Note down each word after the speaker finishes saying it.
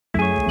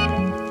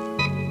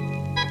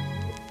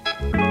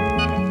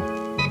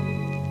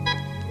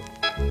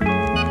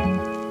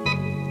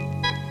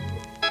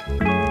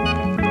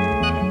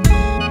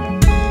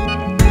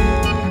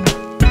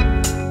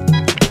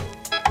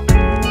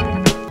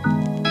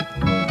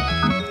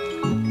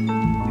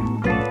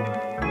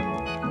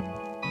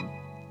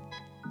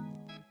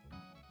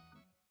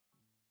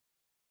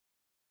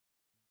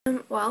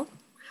well.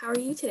 How are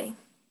you today?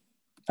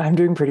 I'm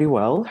doing pretty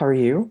well. How are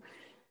you?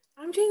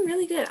 I'm doing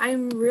really good.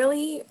 I'm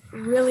really,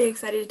 really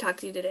excited to talk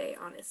to you today,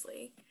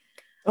 honestly.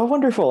 Oh,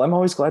 wonderful. I'm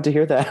always glad to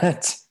hear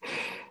that.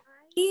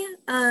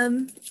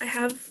 I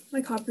have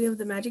my copy of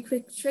the Magic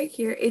Fix right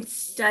here. It's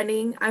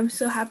stunning. I'm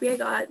so happy I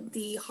got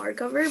the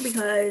hardcover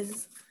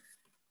because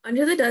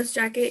Under the Dust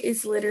Jacket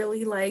is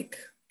literally like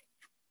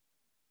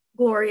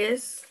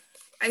glorious.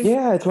 I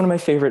Yeah, it's one of my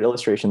favorite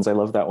illustrations. I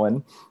love that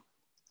one.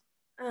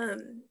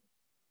 um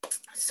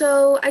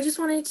so I just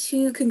wanted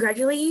to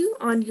congratulate you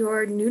on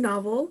your new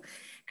novel.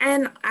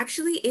 And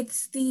actually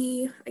it's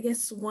the I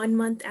guess 1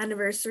 month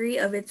anniversary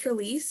of its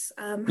release.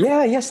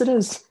 Yeah, yes, it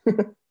is.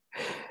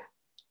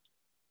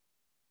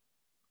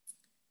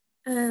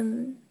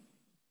 Um,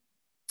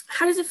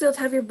 how does it feel to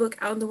have your book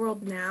out in the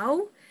world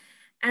now?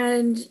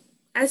 And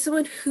as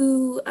someone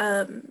who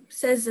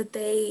says that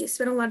they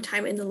spend a lot of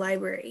time in the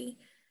library,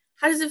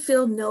 how does it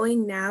feel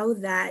knowing now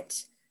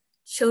that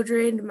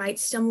children might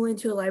stumble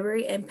into a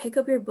library and pick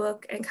up your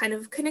book and kind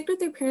of connect with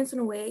their parents in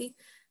a way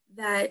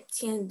that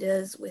Tian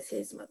does with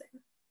his mother?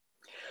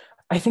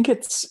 I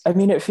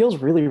mean, it feels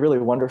really, really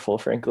wonderful,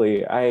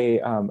 frankly. I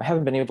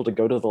haven't been able to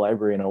go to the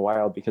library in a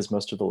while because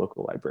most of the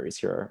local libraries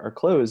here are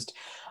closed.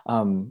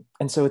 And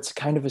so it's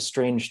kind of a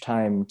strange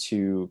time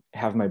to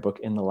have my book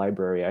in the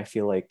library. I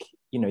feel like,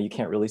 you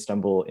can't really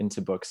stumble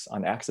into books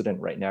on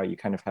accident right now. You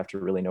kind of have to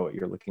really know what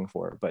you're looking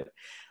for. But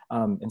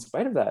in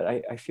spite of that,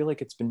 I feel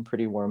like it's been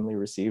pretty warmly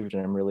received.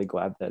 And I'm really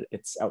glad that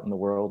it's out in the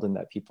world and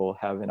that people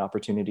have an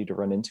opportunity to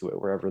run into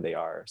it wherever they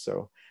are.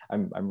 So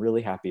I'm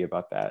really happy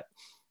about that.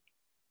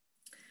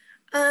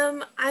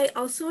 I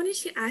also wanted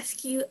to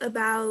ask you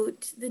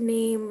about the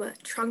name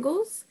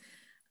Trungles.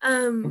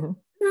 Mhm.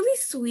 Really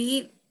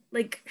sweet,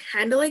 like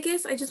handle, I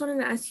guess. I just wanted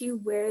to ask you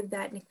where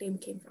that nickname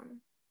came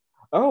from.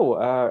 Oh,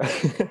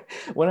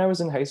 when I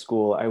was in high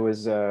school, I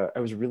was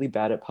really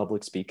bad at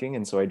public speaking,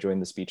 and so I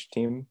joined the speech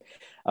team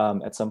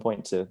at some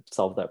point to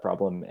solve that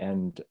problem.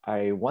 And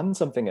I won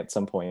something at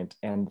some point,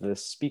 and the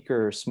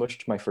speaker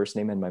smushed my first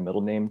name and my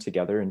middle name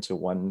together into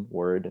one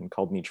word and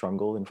called me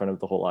Trungle in front of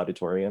the whole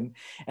auditorium.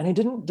 And I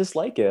didn't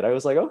dislike it. I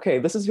was like, okay,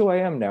 this is who I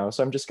am now,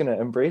 so I'm just gonna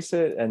embrace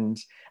it. And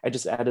I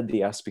just added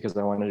the S because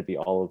I wanted to be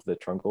all of the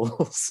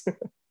Trungles.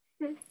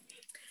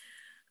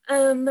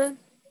 Um,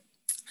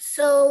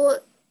 so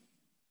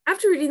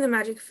after reading The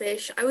Magic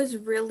Fish, I was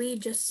really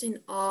just in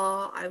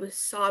awe. I was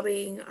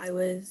sobbing. I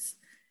was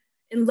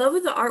in love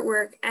with the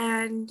artwork.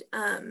 And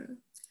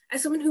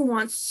as someone who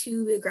wants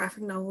to be a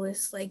graphic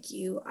novelist like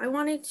you, I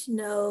wanted to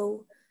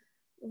know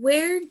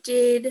where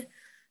did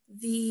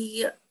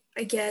the,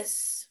 I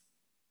guess,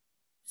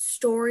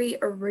 story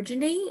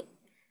originate?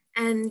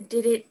 And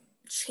did it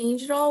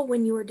change at all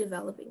when you were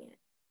developing it?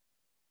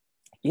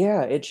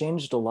 Yeah, it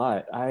changed a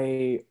lot.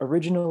 I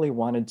originally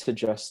wanted to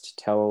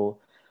just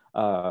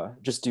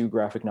do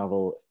graphic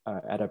novel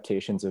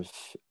adaptations of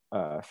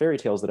fairy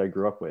tales that I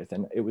grew up with,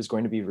 and it was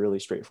going to be really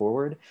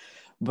straightforward.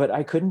 But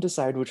I couldn't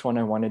decide which one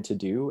I wanted to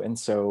do, and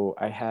so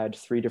I had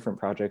three different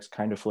projects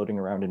kind of floating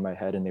around in my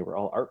head, and they were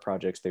all art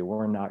projects. They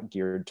were not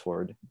geared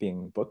toward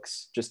being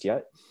books just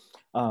yet.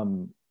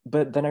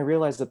 But then I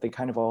realized that they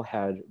kind of all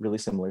had really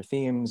similar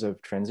themes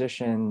of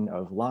transition,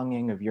 of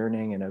longing, of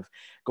yearning, and of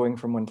going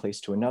from one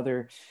place to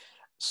another.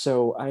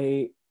 So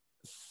I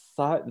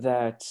thought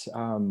that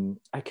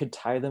I could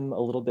tie them a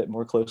little bit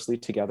more closely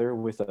together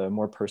with a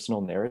more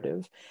personal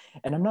narrative.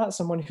 And I'm not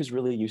someone who's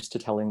really used to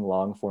telling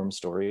long form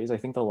stories. I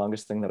think the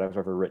longest thing that I've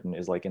ever written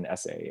is like an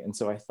essay. And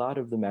so I thought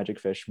of the Magic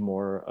Fish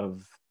more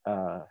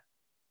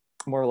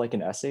like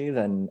an essay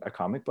than a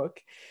comic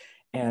book.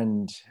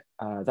 And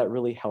that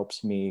really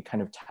helped me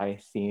kind of tie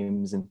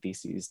themes and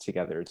theses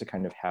together to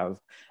kind of have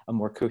a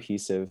more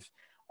cohesive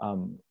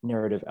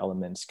narrative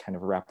element kind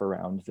of wrap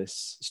around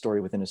this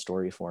story within a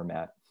story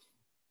format.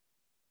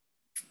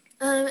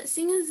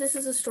 Seeing as this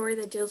is a story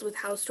that deals with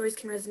how stories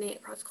can resonate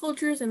across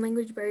cultures and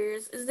language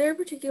barriers, is there a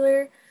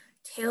particular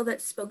tale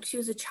that spoke to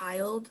you as a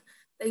child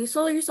that you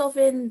saw yourself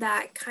in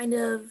that kind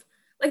of,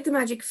 like the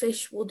Magic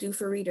Fish will do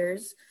for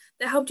readers,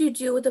 that helped you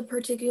deal with a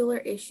particular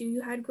issue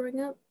you had growing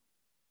up?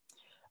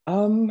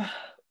 Um,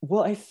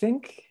 well, I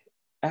think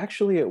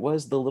actually it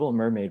was The Little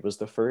Mermaid was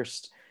the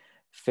first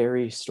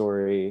fairy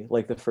story,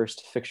 like the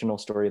first fictional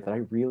story that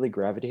I really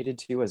gravitated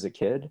to as a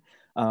kid.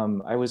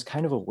 I was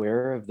kind of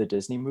aware of the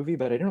Disney movie,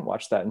 but I didn't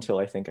watch that until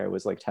I think I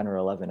was like 10 or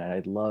 11, and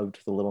I'd loved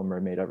The Little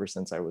Mermaid ever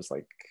since I was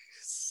like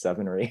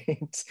 7 or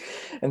 8.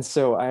 And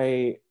so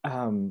I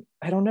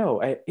don't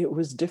know, it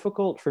was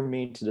difficult for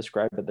me to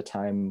describe at the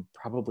time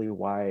probably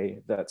why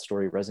that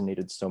story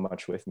resonated so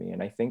much with me.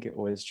 And I think it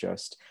was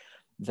just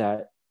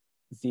that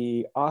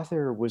the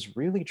author was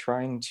really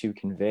trying to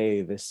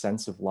convey this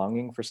sense of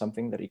longing for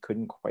something that he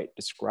couldn't quite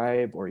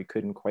describe or he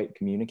couldn't quite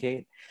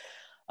communicate.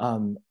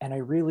 And I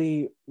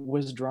really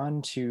was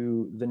drawn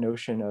to the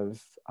notion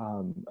of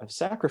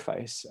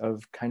sacrifice,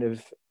 of kind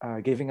of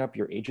giving up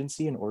your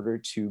agency in order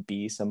to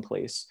be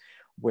someplace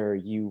where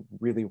you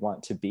really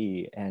want to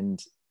be.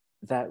 And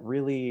that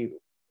really,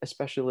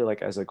 especially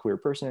like as a queer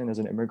person, as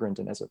an immigrant,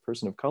 and as a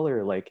person of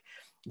color, like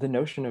the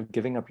notion of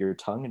giving up your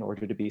tongue in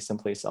order to be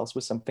someplace else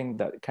was something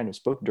that kind of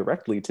spoke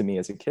directly to me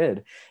as a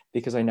kid,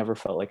 because I never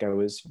felt like I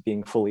was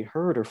being fully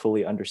heard or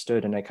fully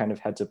understood. And I kind of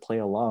had to play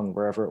along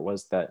wherever it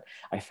was that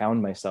I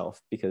found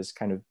myself, because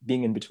kind of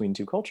being in between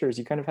two cultures,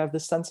 you kind of have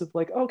this sense of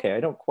like, okay, I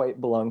don't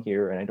quite belong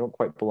here and I don't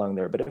quite belong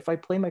there. But if I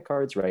play my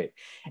cards right,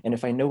 and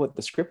if I know what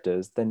the script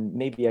is, then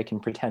maybe I can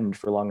pretend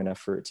for long enough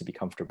for it to be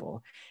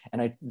comfortable.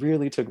 And I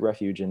really took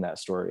refuge in that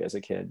story as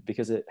a kid,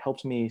 because it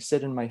helped me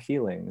sit in my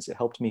feelings. It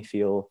helped me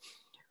feel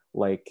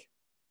like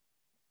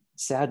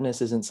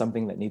sadness isn't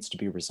something that needs to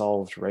be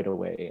resolved right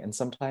away. And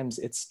sometimes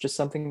it's just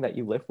something that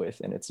you live with,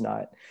 and it's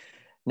not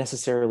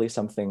necessarily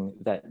something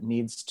that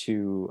needs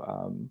to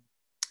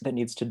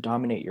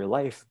dominate your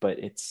life, but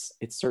it's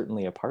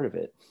certainly a part of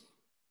it.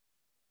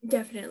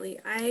 Definitely.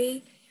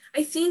 I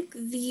think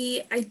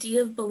the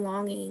idea of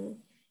belonging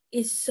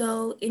is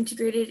so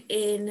integrated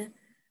in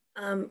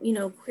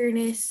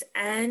queerness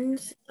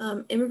and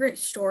immigrant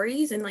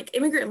stories and like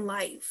immigrant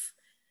life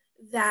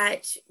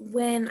that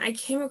when I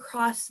came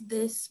across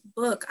this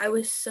book, I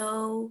was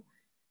so,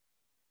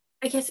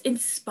 I guess,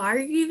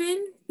 inspired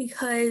even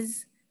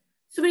because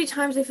so many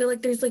times I feel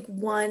like there's like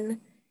one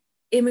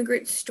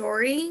immigrant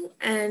story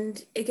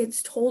and it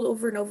gets told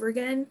over and over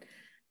again.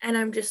 And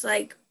I'm just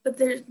like, but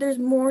there's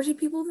more to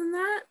people than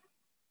that.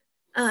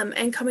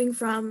 And coming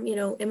from,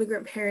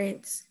 immigrant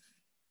parents,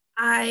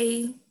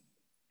 I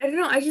I don't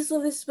know, I just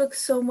love this book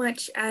so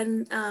much.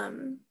 And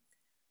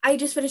I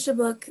just finished a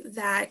book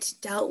that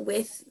dealt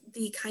with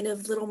the kind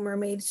of Little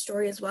Mermaid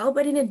story as well,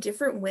 but in a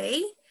different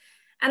way.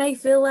 And I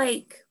feel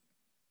like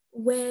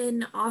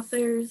when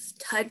authors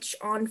touch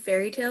on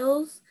fairy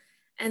tales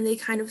and they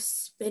kind of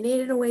spin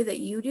it in a way that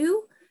you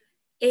do,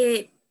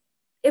 it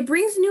it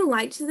brings new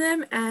light to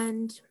them,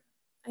 and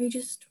I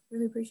just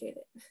really appreciate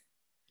it.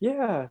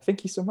 Yeah,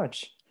 thank you so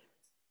much.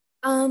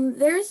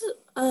 There's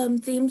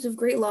themes of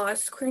great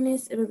loss,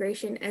 queerness,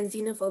 immigration, and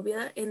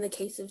xenophobia in the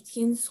case of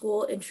teen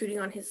school intruding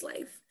on his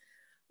life.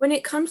 When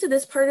it comes to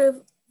this part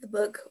of the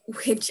book,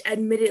 which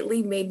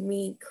admittedly made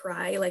me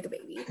cry like a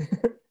baby,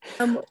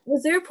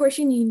 was there a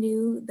portion you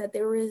knew that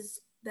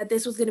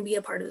this was going to be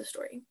a part of the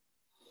story?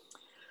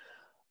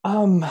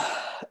 Um,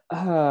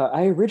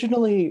 I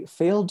originally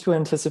failed to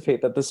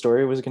anticipate that the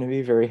story was going to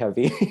be very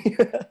heavy.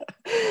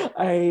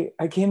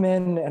 I came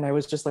in and I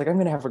was just like, I'm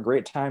going to have a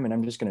great time, and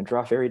I'm just going to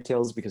draw fairy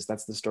tales because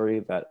that's the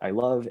story that I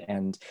love,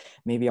 and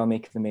maybe I'll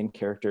make the main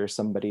character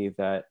somebody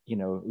that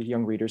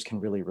young readers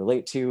can really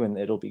relate to, and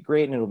it'll be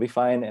great and it'll be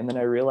fine. And then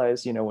I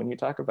realized, when you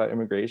talk about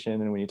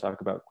immigration and when you talk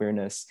about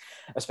queerness,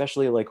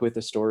 especially like with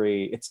the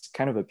story, it's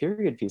kind of a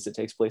period piece. It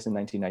takes place in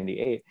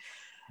 1998,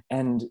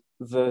 and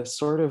the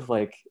sort of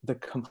like the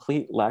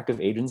complete lack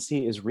of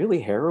agency is really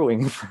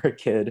harrowing for a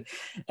kid.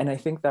 And I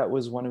think that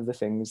was one of the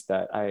things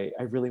that I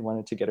really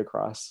wanted to get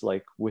across,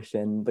 like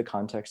within the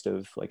context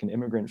of like an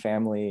immigrant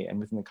family and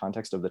within the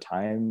context of the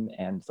time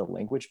and the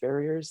language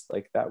barriers.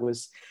 Like that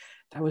was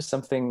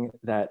something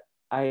that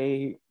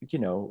I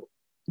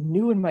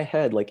knew in my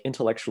head, like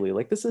intellectually,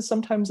 like this is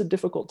sometimes a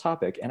difficult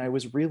topic. And I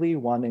was really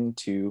wanting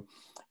to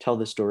tell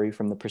the story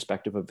from the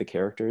perspective of the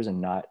characters and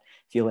not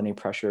feel any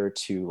pressure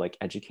to like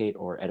educate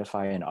or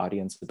edify an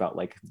audience about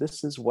like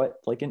this is what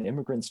like an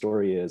immigrant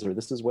story is, or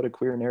this is what a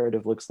queer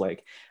narrative looks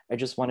like. I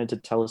just wanted to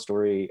tell a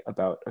story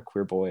about a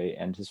queer boy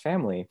and his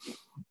family.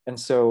 And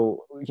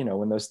so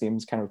when those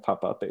themes kind of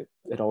pop up,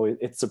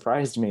 it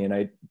surprised me, and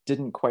I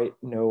didn't quite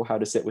know how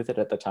to sit with it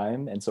at the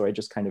time. And so I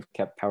just kind of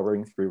kept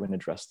powering through and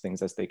addressed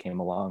things as they came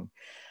along.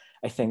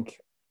 I think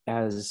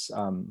as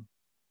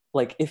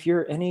like if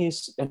you're any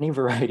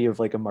variety of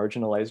like a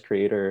marginalized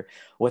creator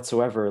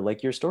whatsoever,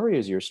 like your story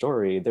is your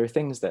story. There are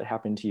things that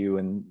happen to you,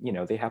 and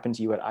they happen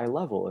to you at eye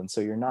level, and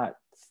so you're not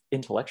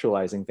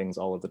intellectualizing things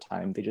all of the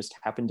time. They just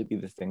happen to be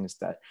the things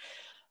that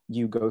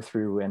you go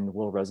through and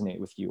will resonate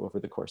with you over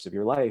the course of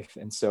your life.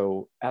 And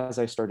so as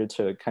I started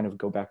to kind of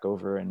go back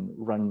over and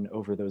run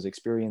over those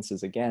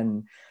experiences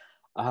again,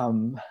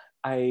 um,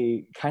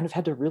 I kind of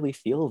had to really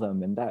feel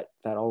them, and that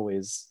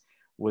always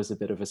was a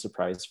bit of a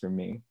surprise for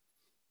me.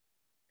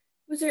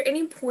 Was there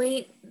any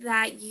point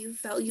that you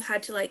felt you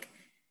had to like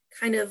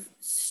kind of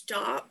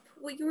stop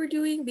what you were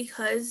doing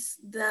because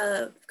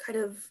the kind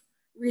of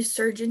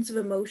resurgence of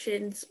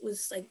emotions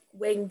was like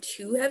weighing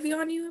too heavy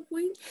on you at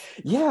points?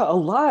 Yeah, a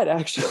lot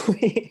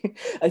actually.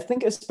 I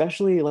think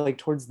especially like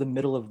towards the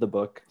middle of the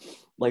book,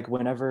 like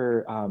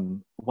whenever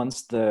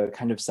once the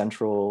kind of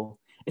central,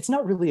 it's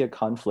not really a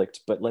conflict,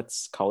 but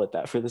let's call it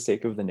that for the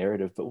sake of the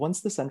narrative. But once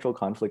the central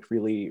conflict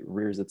really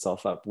rears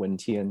itself up, when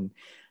Tian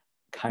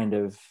kind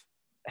of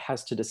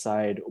has to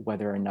decide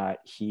whether or not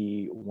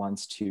he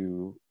wants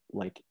to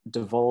like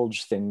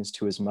divulge things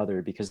to his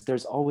mother, because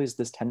there's always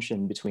this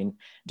tension between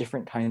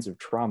different kinds of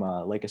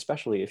trauma, like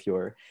especially if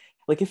you're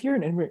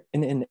in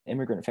an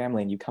immigrant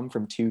family and you come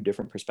from two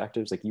different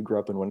perspectives, like you grew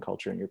up in one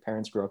culture and your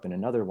parents grew up in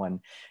another one,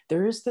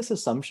 there is this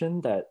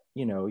assumption that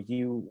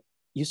you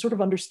sort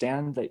of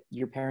understand that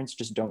your parents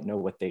just don't know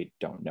what they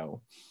don't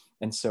know.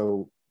 And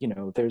so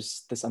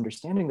there's this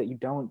understanding that you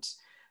don't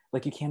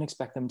like you can't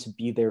expect them to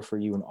be there for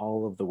you in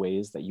all of the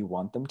ways that you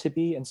want them to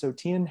be. And so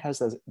Tien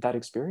has that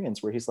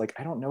experience where he's like,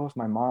 I don't know if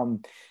my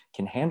mom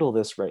can handle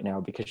this right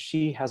now because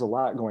she has a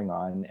lot going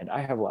on and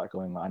I have a lot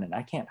going on and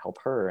I can't help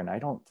her. And I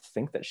don't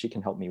think that she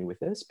can help me with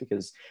this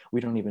because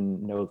we don't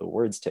even know the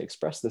words to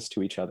express this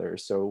to each other.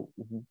 So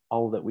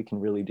all that we can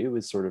really do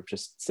is sort of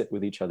just sit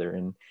with each other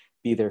and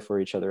be there for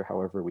each other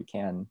however we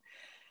can.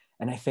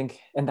 And I think,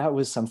 and that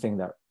was something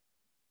that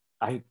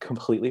I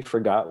completely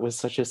forgot was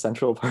such a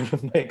central part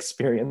of my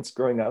experience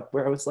growing up,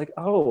 where I was like,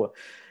 oh,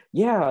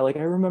 yeah, like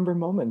I remember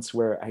moments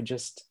where I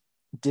just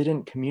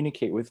didn't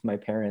communicate with my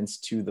parents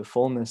to the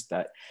fullness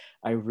that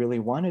I really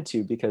wanted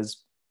to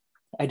because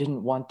I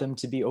didn't want them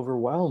to be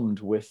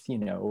overwhelmed with,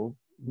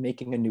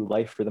 making a new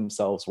life for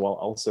themselves while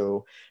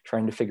also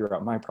trying to figure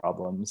out my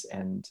problems.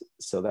 And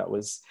so that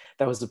was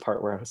the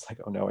part where I was like,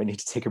 oh no, I need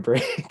to take a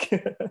break.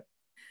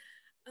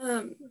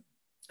 Um,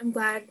 I'm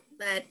glad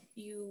that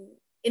you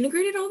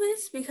integrated all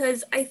this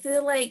because I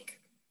feel like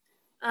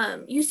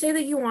you say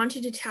that you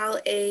wanted to tell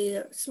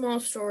a small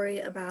story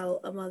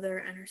about a mother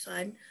and her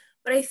son,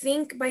 but I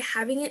think by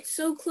having it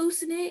so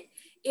close in it,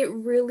 it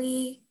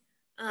really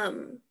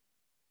um,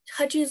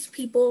 touches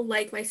people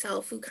like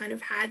myself who kind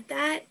of had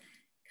that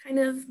kind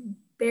of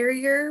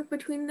barrier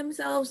between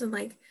themselves and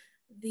like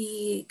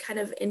the kind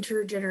of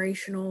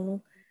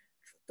intergenerational,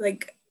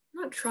 like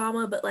not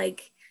trauma, but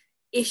like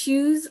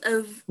issues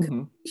of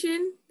Mhm,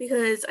 communication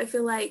because I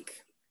feel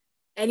like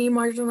any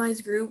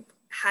marginalized group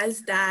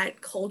has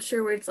that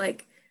culture where it's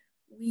like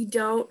we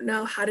don't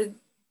know how to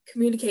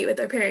communicate with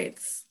our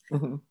parents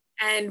mhm.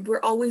 and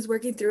we're always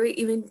working through it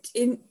even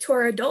into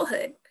our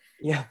adulthood.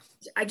 Yeah.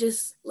 I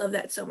just love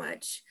that so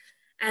much.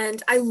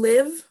 And I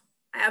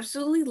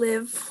absolutely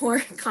live for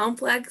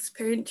complex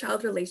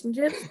parent-child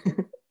relationships.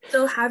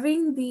 So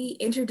having the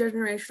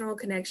intergenerational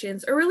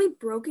connections, a really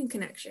broken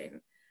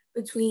connection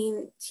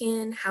between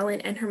Tien,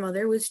 Helen, and her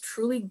mother was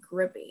truly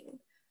gripping.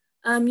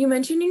 You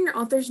mentioned in your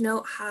author's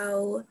note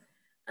how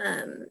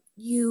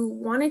you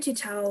wanted to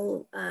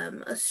tell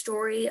a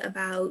story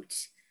about,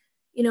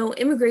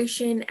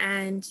 immigration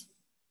and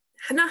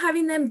not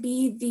having them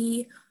be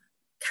the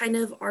kind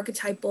of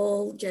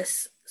archetypal,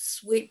 just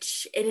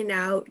switch in and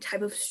out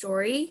type of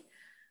story.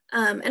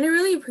 And I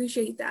really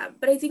appreciate that.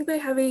 But I think by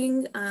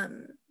having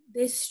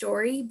this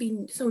story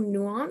being so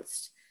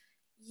nuanced,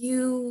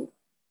 you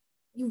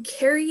you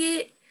carry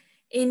it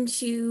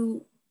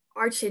into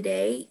our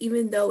today,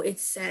 even though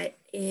it's set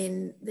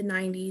in the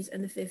 90s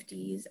and the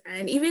 50s,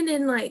 and even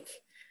in like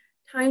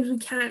times we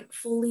can't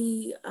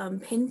fully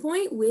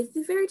pinpoint with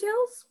the fairy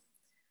tales.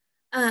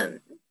 Um,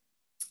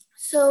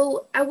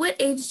 so, at what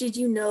age did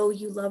you know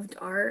you loved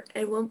art?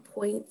 At what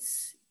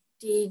points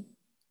did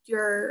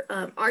your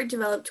art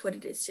develop to what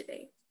it is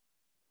today?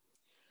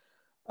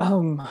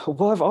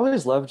 Well, I've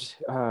always loved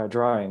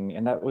drawing,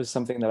 and that was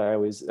something that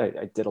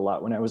I did a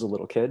lot when I was a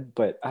little kid,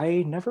 but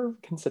I never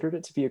considered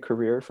it to be a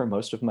career for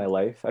most of my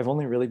life. I've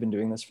only really been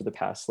doing this for the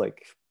past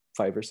like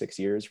 5 or 6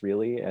 years,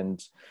 really,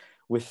 and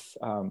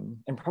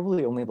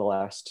probably only the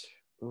last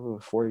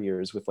 4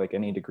 years with like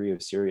any degree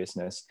of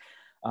seriousness.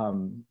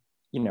 Um,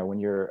 when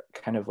you're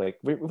kind of like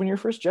when you're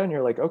first gen,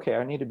 you're like, okay,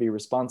 I need to be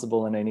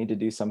responsible and I need to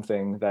do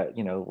something that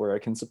where I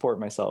can support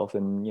myself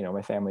and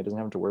my family doesn't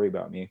have to worry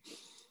about me.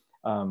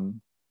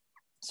 Um,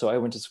 so I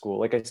went to school,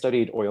 like I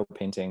studied oil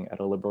painting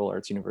at a liberal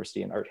arts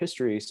university in art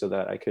history so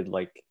that I could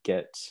like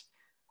get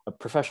a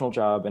professional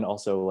job and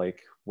also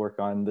like work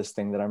on this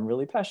thing that I'm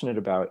really passionate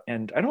about.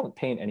 And I don't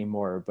paint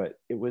anymore, but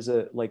it was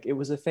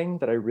a thing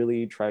that I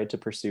really tried to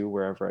pursue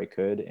wherever I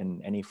could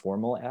in any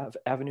formal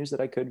avenues that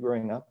I could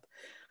growing up.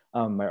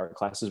 My art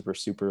classes were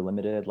super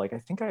limited. Like I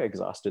think I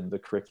exhausted the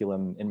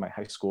curriculum in my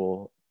high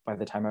school by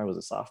the time I was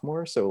a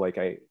sophomore. So like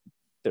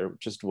there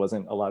just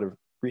wasn't a lot of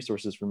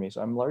resources for me.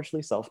 So I'm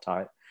largely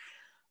self-taught.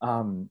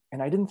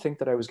 And I didn't think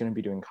that I was going to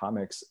be doing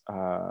comics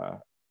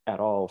at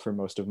all for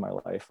most of my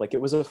life. Like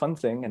it was a fun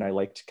thing and I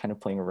liked kind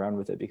of playing around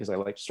with it because I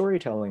liked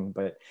storytelling,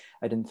 but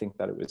I didn't think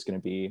that it was going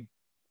to be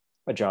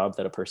a job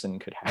that a person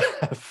could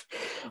have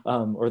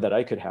or that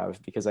I could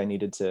have because I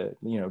needed to,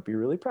 be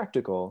really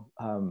practical.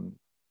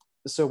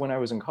 So when I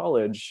was in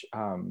college,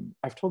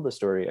 I've told this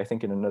story, I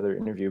think in another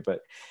interview,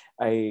 but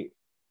I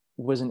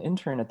was an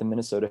intern at the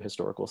Minnesota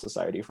Historical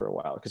Society for a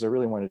while because I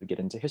really wanted to get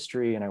into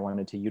history and I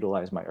wanted to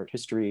utilize my art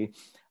history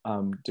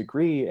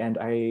degree. And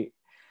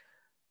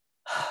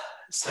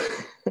so,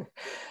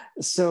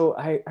 so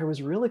I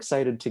was real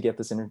excited to get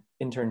this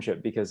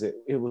internship because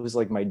it was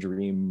like my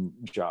dream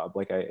job.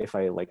 Like if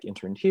I like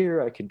interned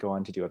here, I could go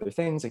on to do other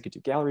things. I could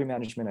do gallery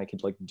management. I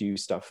could like do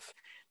stuff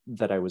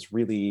that I was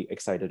really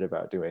excited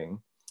about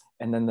doing.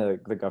 And then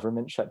the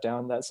government shut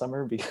down that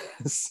summer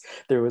because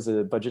there was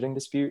a budgeting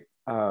dispute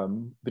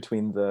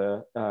between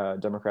the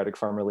Democratic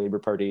Farmer Labor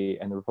Party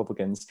and the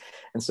Republicans.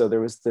 And so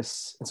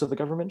the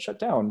government shut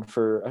down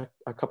for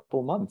a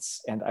couple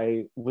months. And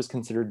I was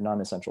considered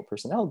non-essential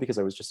personnel because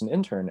I was just an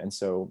intern. And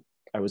so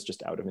I was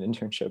just out of an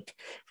internship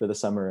for the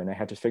summer and I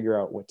had to figure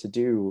out what to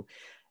do.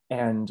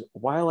 And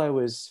while I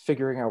was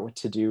figuring out what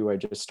to do, I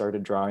just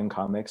started drawing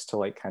comics to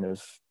like kind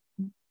of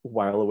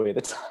while away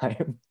the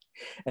time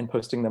and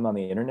posting them on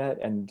the internet.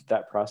 And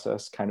that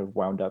process kind of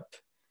wound up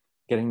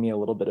getting me a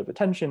little bit of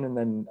attention. And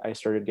then I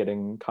started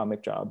getting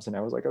comic jobs and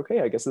I was like,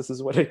 okay, I guess this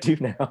is what I do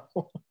now.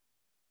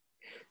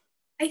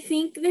 I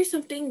think there's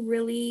something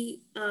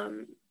really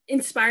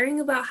inspiring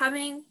about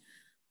having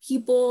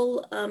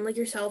people like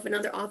yourself and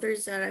other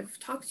authors that I've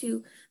talked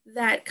to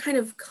that kind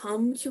of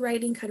come to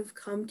writing, kind of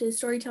come to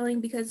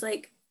storytelling, because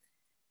like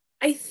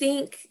I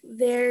think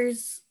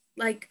there's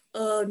like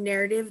a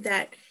narrative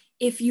that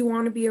if you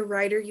want to be a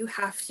writer, you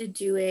have to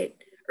do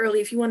it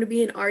early. If you want to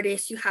be an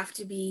artist, you have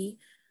to be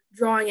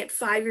drawing at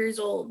 5 years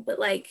old. But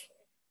like,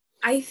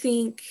 I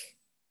think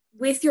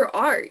with your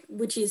art,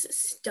 which is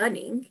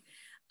stunning,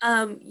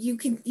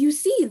 you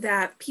see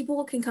that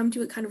people can come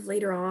to it kind of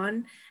later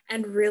on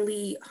and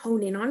really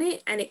hone in on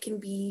it, and it can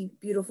be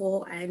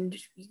beautiful and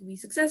you can be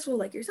successful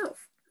like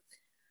yourself.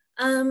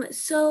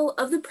 So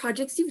of the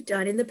projects you've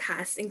done in the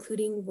past,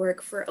 including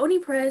work for Oni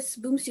Press,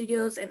 Boom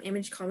Studios, and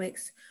Image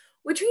Comics,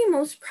 which are you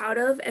most proud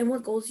of and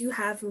what goals you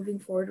have moving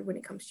forward when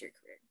it comes to your career?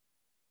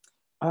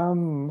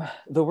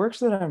 The works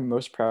that I'm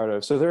most proud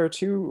of. So there are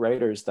two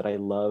writers that I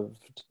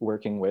loved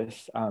working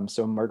with.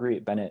 So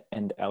Marguerite Bennett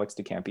and Alex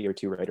DeCampi are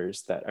two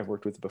writers that I've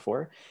worked with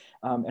before.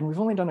 And we've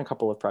only done a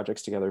couple of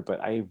projects together,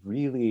 but I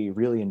really,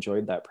 really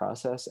enjoyed that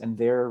process. And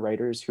they're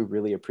writers who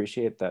really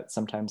appreciate that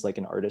sometimes like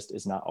an artist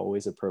is not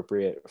always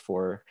appropriate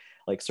for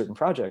like certain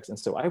projects. And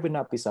so I would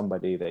not be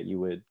somebody that you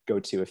would go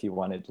to if you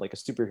wanted like a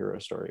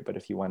superhero story, but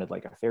if you wanted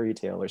like a fairy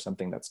tale or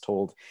something that's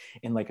told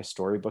in like a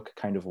storybook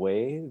kind of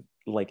way,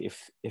 like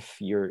if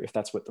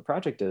that's what the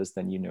project is,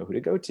 then you know who to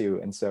go to.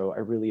 And so I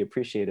really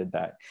appreciated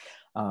that.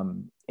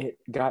 It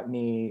got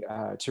me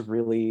to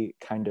really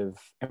kind of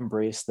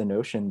embrace the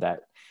notion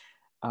that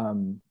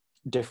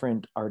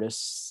different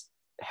artists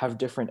have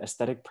different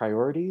aesthetic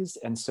priorities,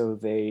 and so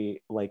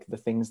they like the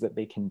things that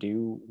they can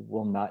do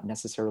will not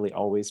necessarily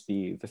always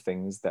be the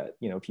things that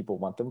people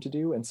want them to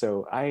do. And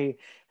so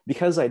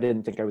because I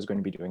didn't think I was going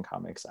to be doing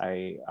comics,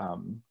 I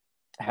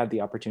had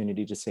the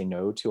opportunity to say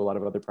no to a lot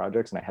of other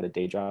projects, and I had a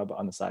day job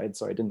on the side.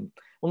 So I didn't,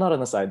 well, not on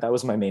the side, that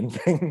was my main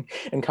thing,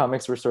 and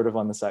comics were sort of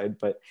on the side.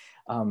 But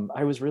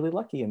I was really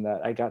lucky in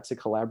that I got to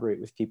collaborate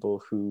with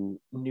people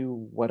who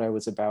knew what I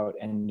was about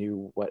and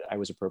knew what I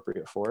was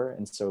appropriate for.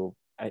 And so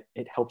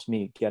it helped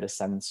me get a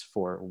sense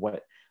for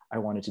what I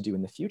wanted to do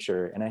in the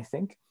future. And I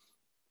think,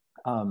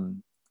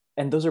 and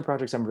those are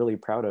projects I'm really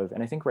proud of.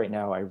 And I think right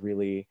now I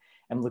really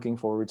am looking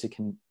forward to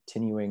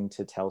continuing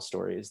to tell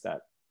stories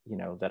that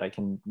that I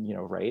can,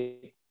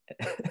 write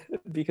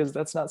because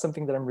that's not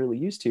something that I'm really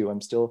used to.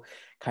 I'm still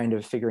kind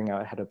of figuring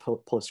out how to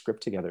pull a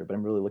script together, but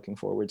I'm really looking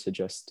forward to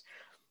just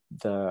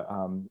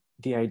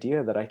the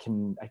idea that I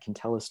can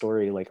tell a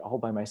story like all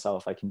by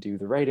myself. I can do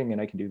the writing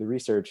and I can do the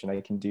research and I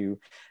can do,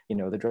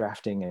 the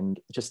drafting and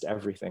just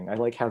everything. I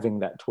like having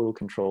that total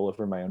control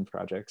over my own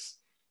projects.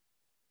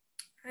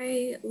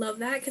 I love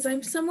that because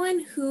I'm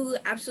someone who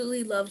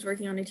absolutely loves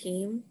working on a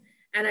team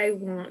and I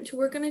want to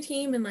work on a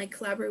team and like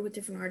collaborate with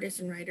different artists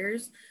and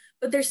writers.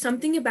 But there's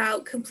something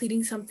about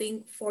completing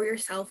something for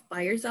yourself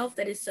by yourself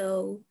that is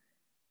so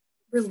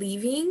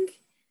relieving.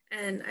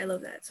 And I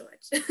love that so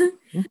much.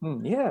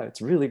 Yeah,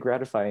 it's really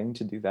gratifying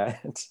to do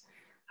that.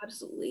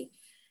 Absolutely.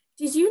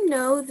 Did you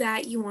know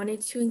that you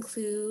wanted to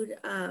include,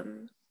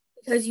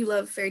 because you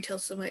love fairy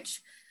tales so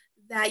much,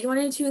 that you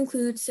wanted to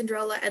include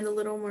Cinderella and the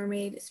Little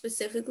Mermaid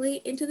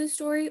specifically into the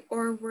story,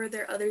 or were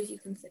there others you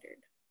considered?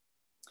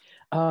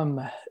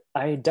 Um,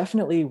 I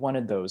definitely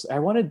wanted those. I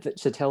wanted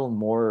to tell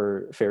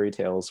more fairy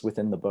tales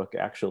within the book,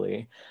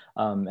 actually.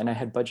 And I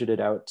had budgeted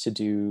out to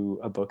do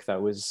a book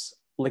that was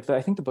like,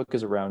 I think the book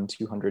is around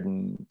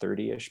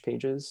 230-ish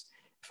pages,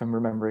 if I'm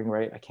remembering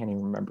right. I can't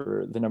even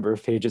remember the number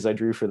of pages I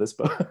drew for this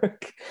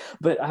book.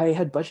 But I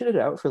had budgeted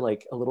out for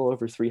like a little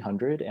over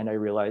 300, and I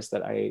realized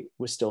that I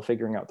was still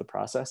figuring out the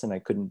process and I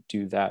couldn't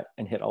do that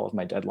and hit all of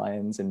my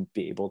deadlines and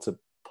be able to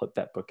put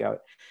that book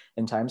out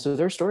in time. So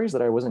there are stories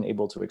that I wasn't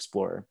able to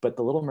explore, but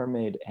The Little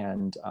Mermaid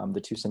and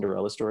the two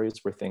Cinderella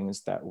stories were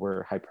things that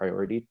were high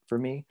priority for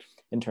me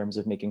in terms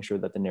of making sure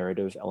that the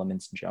narrative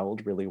elements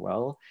gelled really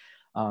well.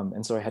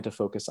 And so I had to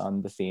focus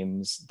on the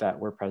themes that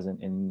were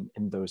present in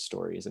those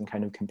stories and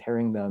kind of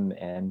comparing them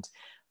and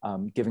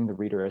giving the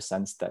reader a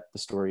sense that the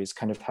stories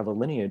kind of have a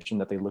lineage and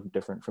that they look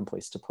different from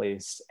place to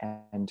place,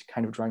 and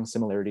kind of drawing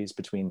similarities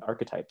between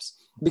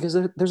archetypes. Because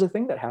there's a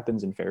thing that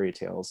happens in fairy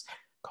tales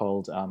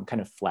called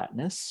kind of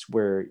flatness,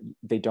 where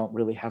they don't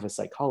really have a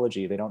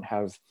psychology. They don't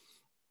have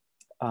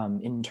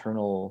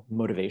internal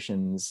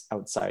motivations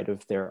outside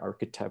of their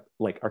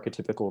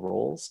archetypical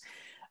roles.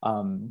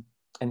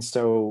 And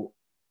so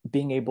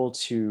being able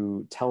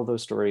to tell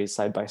those stories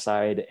side by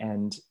side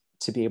and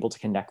to be able to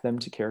connect them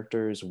to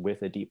characters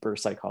with a deeper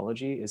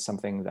psychology is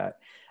something that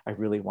I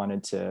really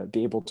wanted to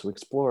be able to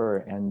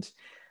explore. And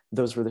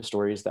those were the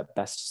stories that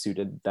best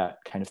suited that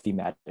kind of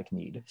thematic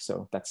need.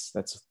 So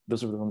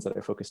those were the ones that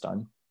I focused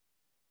on.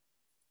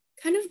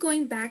 Kind of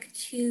going back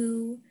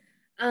to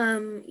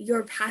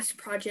your past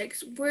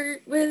projects.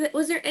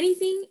 Was there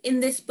anything in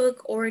this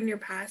book or in your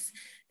past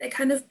that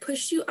kind of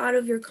pushed you out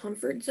of your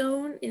comfort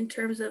zone in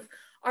terms of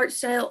art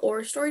style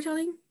or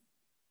storytelling?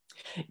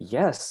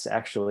 Yes,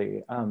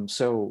 actually.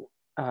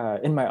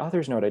 In my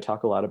author's note, I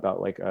talk a lot about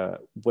like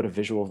what a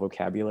visual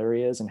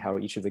vocabulary is and how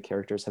each of the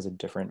characters has a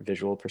different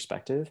visual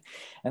perspective,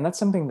 and that's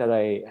something that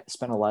I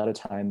spent a lot of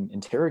time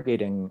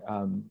interrogating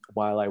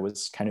while I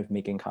was kind of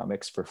making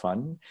comics for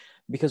fun,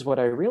 because what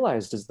I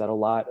realized is that a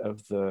lot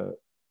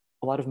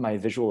of my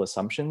visual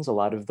assumptions, a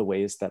lot of the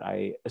ways that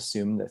I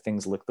assume that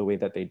things look the way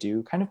that they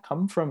do, kind of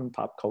come from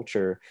pop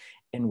culture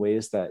in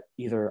ways that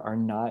either are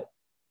not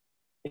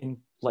in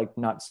like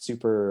not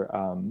super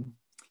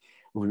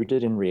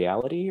rooted in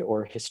reality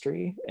or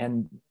history,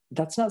 and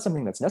that's not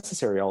something that's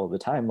necessary all of the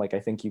time. Like I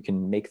think you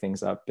can make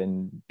things up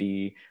and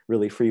be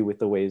really free with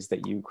the ways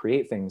that you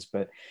create things,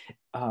 but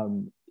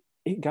um,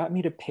 it got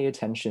me to pay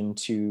attention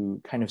to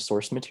kind of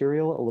source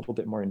material a little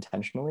bit more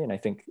intentionally, and I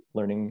think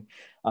learning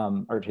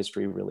art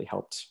history really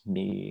helped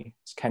me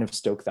kind of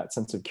stoke that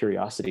sense of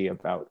curiosity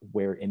about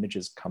where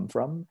images come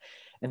from.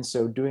 And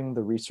so doing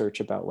the research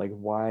about like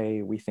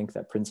why we think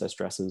that princess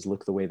dresses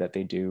look the way that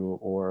they do,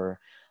 or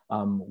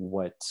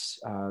what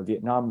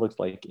Vietnam looked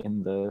like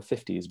in the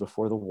 50s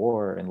before the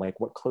war, and like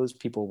what clothes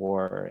people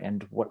wore,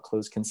 and what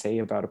clothes can say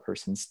about a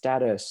person's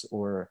status,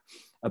 or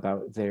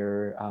about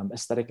their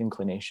aesthetic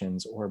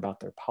inclinations, or about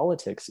their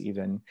politics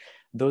even.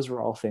 Those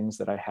were all things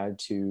that I had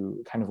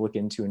to kind of look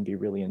into and be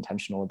really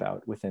intentional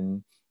about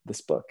within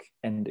this book.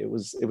 And it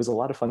was a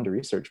lot of fun to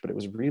research, but it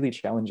was really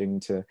challenging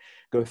to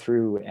go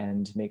through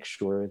and make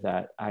sure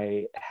that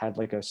I had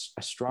like a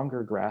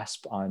stronger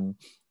grasp on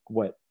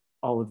what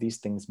all of these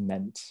things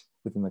meant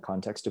within the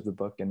context of the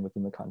book and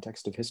within the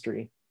context of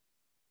history.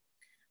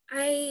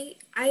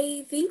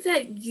 I think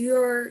that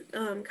your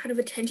kind of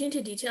attention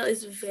to detail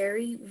is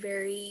very,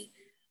 very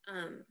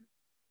um,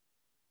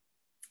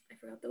 I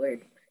forgot the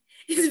word.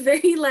 It's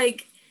very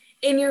like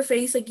in your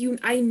face. Like you,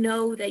 I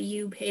know that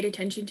you paid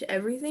attention to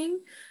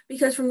everything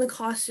because from the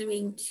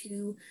costuming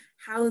to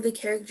how the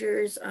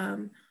characters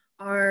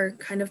are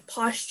kind of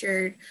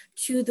postured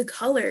to the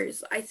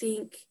colors, I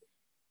think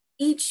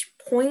each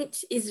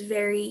point is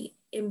very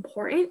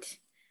important.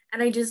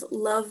 And I just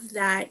love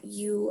that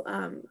you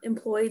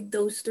employed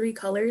those three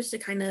colors to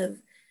kind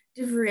of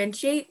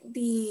differentiate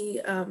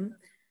the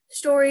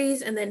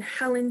stories, and then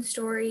Helen's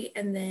story,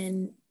 and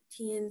then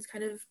Tian's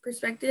kind of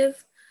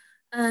perspective.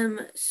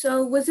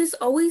 So was this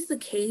always the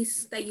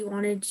case that you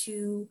wanted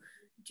to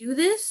do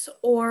this,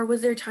 or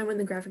was there a time when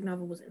the graphic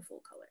novel was in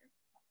full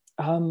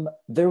color?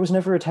 There was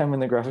never a time when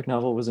the graphic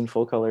novel was in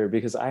full color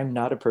because I'm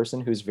not a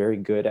person who's very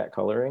good at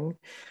coloring.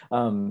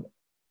 Um,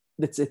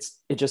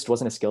 it just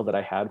wasn't a skill that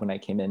I had when I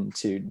came in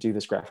to do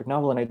this graphic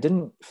novel, and I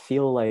didn't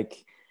feel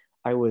like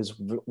I was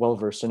well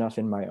versed enough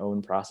in my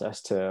own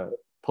process to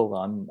pull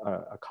on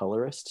a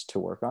colorist to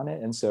work on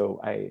it. And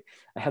so I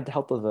had the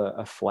help of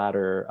a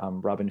flatter,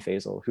 Robin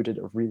Faisal, who did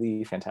a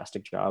really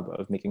fantastic job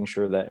of making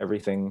sure that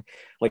everything,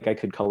 like I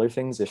could color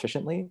things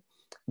efficiently.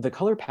 The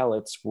color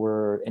palettes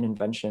were an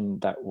invention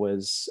that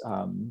was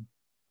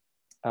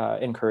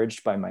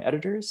encouraged by my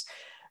editors,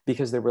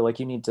 because they were like,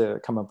 you need to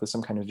come up with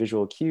some kind of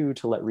visual cue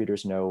to let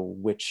readers know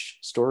which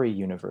story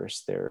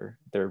universe they're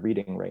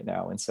reading right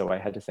now. And so I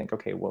had to think,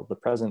 okay, well, the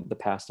present, the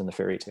past, and the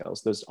fairy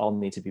tales, those all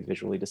need to be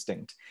visually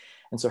distinct.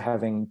 And so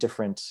having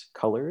different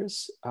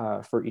colors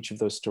for each of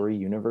those story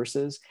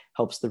universes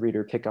helps the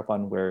reader pick up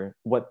on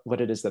what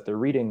it is that they're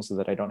reading, so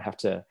that I don't have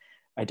to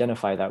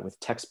identify that with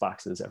text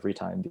boxes every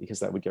time,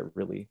 because that would get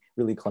really,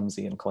 really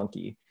clumsy and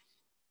clunky.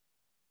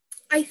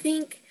 I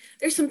think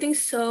there's something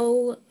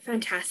so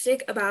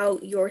fantastic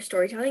about your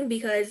storytelling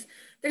because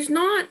there's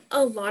not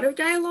a lot of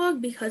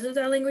dialogue because of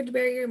that language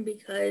barrier and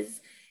because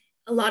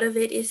a lot of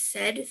it is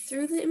said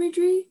through the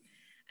imagery.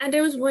 And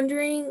I was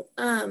wondering,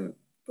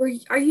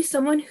 are you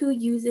someone who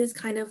uses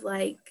kind of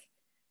like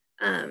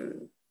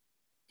um,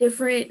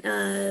 different,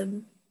 I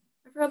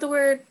forgot the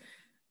word,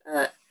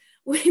 uh,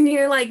 when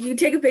you're like, you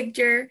take a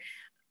picture,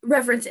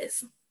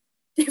 references,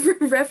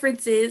 different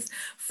references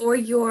for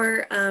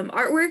your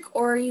artwork,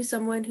 or are you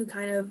someone who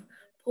kind of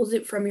pulls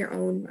it from your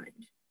own mind?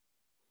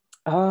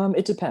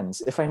 It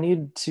depends. If I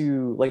need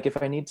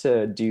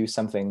to do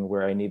something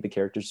where I need the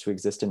characters to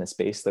exist in a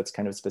space that's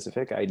kind of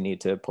specific, I need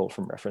to pull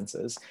from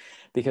references.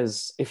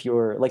 Because if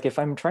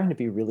I'm trying to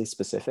be really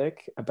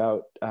specific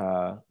about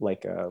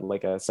like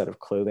a set of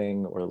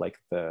clothing, or like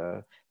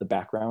the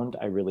background,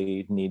 I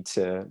really need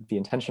to be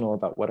intentional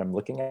about what I'm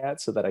looking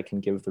at, so that I can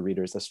give the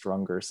readers a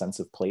stronger sense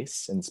of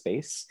place and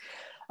space.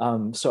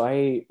 So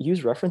I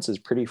use references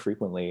pretty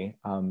frequently.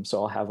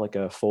 So I'll have like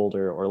a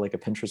folder, or like a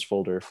Pinterest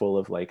folder full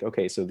of like,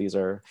 okay, so these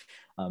are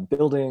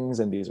buildings,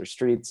 and these are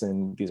streets,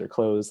 and these are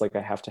clothes. Like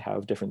I have to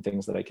have different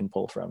things that I can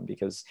pull from,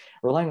 because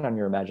relying on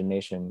your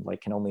imagination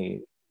like can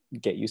only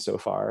get you so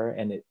far,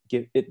 and it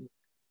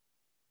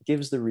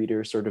gives the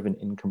reader sort of an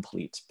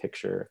incomplete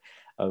picture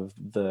of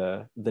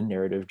the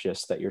narrative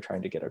gist that you're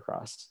trying to get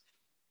across.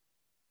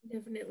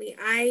 Definitely.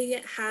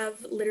 I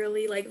have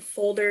literally like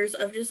folders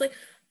of just like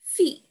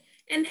feet.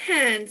 and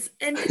hands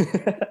and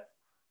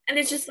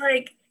it's just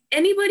like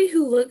anybody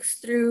who looks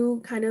through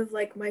kind of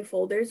like my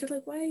folders are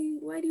like,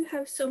 why do you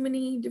have so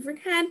many different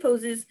hand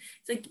poses?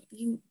 It's like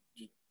you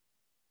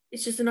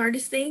it's just an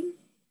artist thing.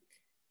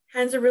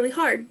 Hands are really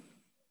hard.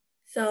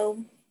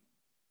 So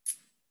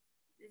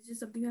it's just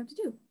something you have to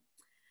do.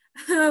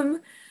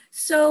 Um,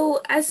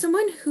 so as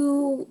someone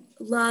who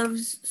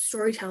loves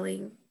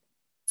storytelling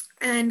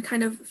and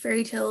kind of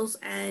fairy tales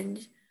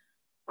and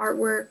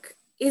artwork,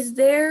 is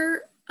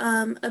there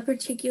a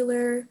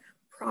particular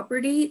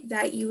property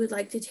that you would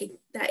like to take,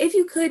 that if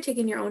you could take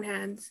in your own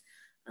hands,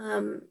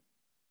 um,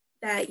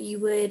 that you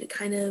would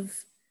kind of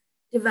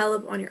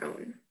develop on your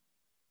own?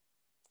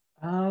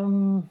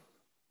 um,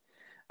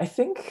 I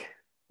think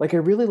like I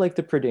really like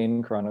the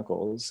Prydain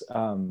Chronicles,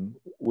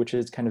 which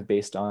is kind of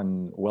based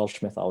on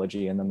Welsh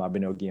mythology and the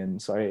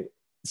Mabinogion.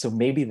 So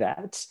maybe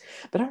that,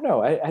 but I don't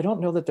know. I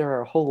don't know that there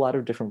are a whole lot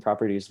of different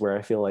properties where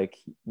I feel like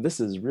this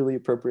is really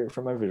appropriate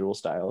for my visual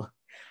style.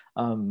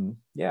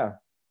 Yeah,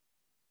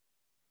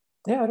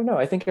 yeah, I don't know.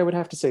 I think I would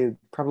have to say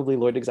probably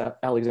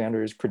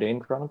Alexander's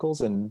Prydain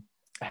Chronicles, and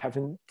I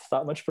haven't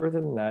thought much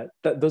further than that.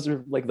 Those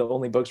are like the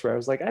only books where I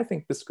was like, I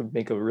think this could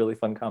make a really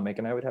fun comic,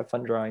 and I would have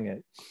fun drawing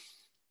it.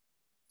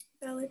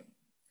 Valid.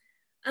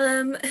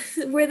 Um,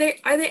 were there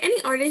are there any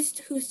artists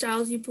whose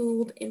styles you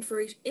pulled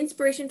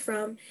inspiration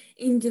from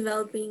in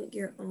developing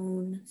your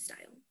own style?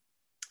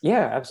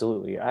 Yeah,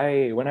 absolutely.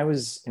 When I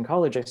was in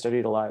college, I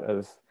studied a lot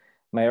of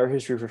my art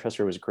history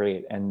professor was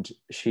great. And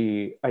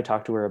I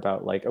talked to her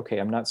about like, okay,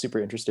 I'm not super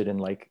interested in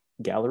like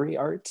gallery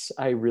art.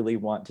 I really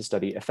want to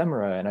study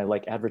ephemera and I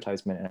like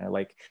advertisement and I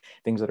like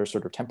things that are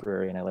sort of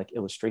temporary and I like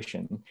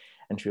illustration.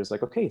 And she was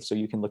like, okay, so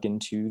you can look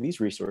into these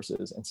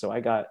resources. And so I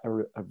got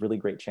a really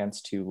great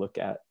chance to look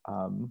at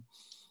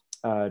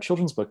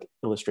children's book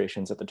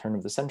illustrations at the turn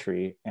of the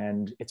century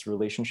and its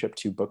relationship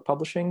to book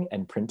publishing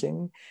and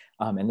printing,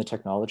 and the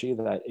technology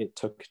that it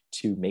took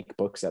to make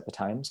books at the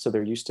time. So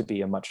there used to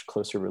be a much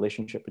closer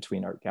relationship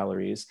between art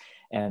galleries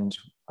and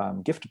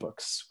gift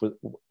books.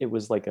 It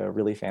was like a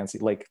really fancy,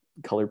 like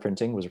color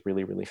printing was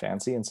really, really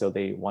fancy. And so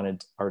they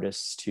wanted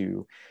artists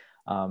to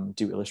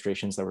do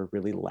illustrations that were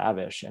really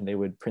lavish, and they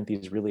would print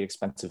these really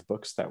expensive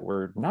books that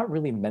were not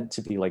really meant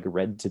to be like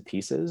read to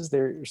pieces.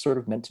 They're sort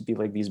of meant to be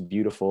like these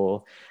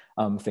beautiful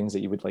things that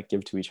you would like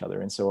give to each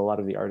other. And so a lot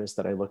of the artists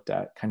that I looked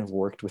at kind of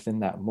worked within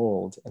that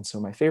mold. And so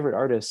my favorite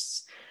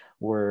artists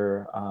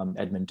were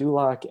Edmund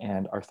Dulac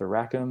and Arthur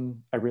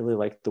Rackham. I really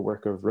liked the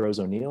work of Rose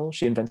O'Neill.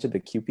 She invented the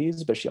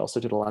Kewpies, but she also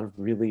did a lot of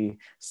really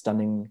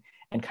stunning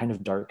and kind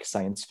of dark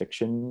science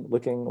fiction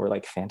looking or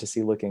like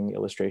fantasy looking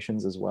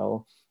illustrations as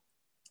well.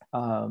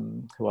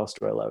 Who else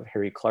do I love?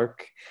 Harry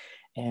Clark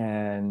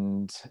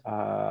and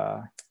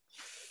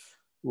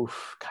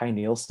Kai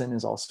Nielsen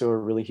is also a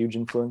really huge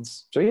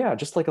influence. So yeah,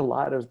 just like a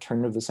lot of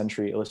turn of the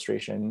century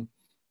illustration.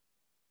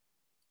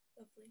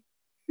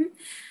 Lovely.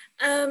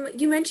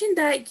 You mentioned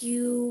that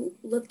you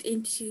looked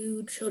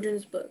into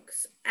children's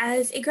books.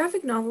 As a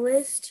graphic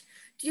novelist,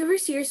 do you ever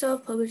see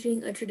yourself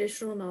publishing a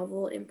traditional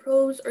novel in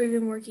prose or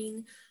even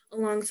working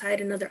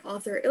alongside another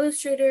author or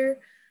illustrator?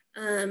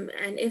 And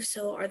if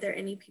so, are there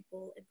any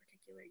people in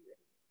particular you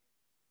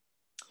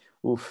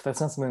Oof, that's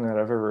not something that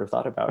I've ever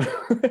thought about.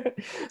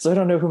 So I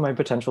don't know who my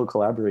potential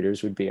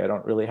collaborators would be. I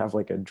don't really have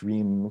like a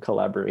dream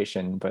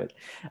collaboration, but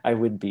I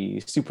would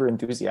be super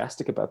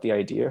enthusiastic about the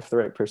idea if the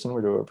right person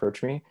were to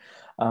approach me.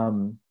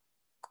 Um,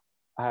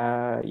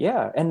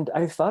 yeah, and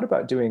I've thought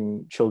about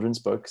doing children's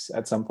books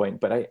at some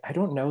point, but I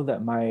don't know that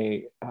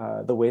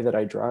the way that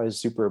I draw is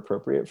super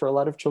appropriate for a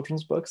lot of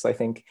children's books. I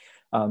think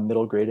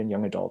middle grade and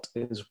young adult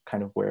is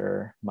kind of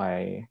where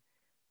my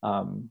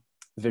um,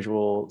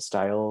 visual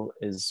style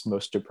is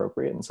most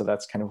appropriate. And so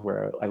that's kind of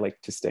where I like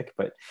to stick.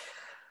 But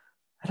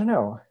I don't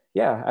know.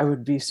 Yeah, I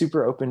would be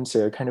super open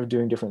to kind of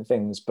doing different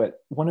things. But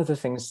one of the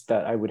things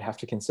that I would have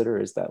to consider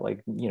is that,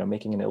 like,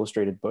 making an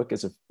illustrated book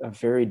is a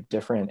very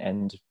different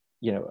and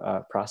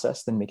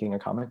process than making a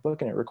comic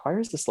book, and it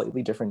requires a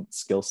slightly different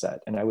skill set,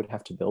 and I would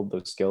have to build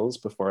those skills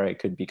before I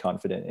could be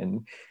confident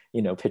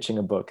in pitching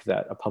a book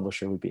that a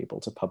publisher would be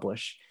able to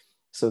publish.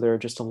 So there are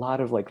just a lot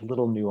of like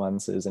little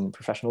nuances and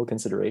professional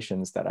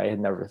considerations that I had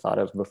never thought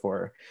of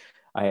before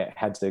I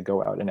had to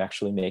go out and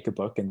actually make a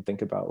book and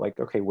think about, like,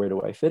 okay, where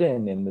do I fit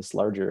in this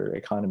larger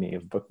economy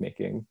of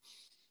bookmaking?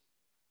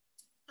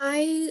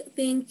 I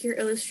think your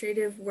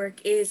illustrative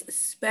work is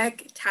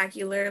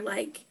spectacular.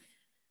 Like,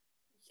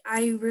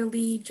 I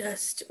really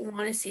just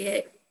want to see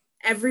it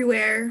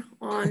everywhere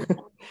on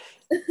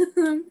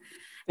and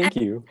Thank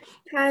you.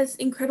 it has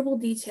incredible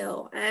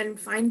detail and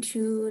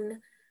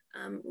fine-tune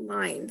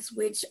lines,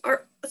 which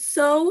are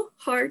so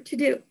hard to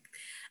do.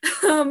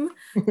 Um,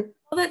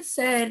 all that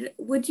said,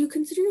 would you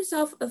consider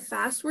yourself a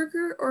fast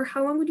worker, or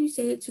how long would you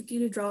say it took you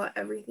to draw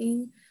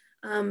everything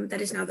that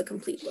is now the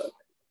complete book?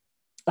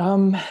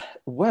 Um,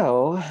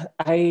 well,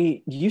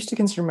 I used to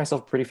consider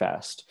myself pretty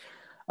fast,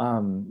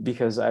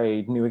 because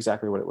I knew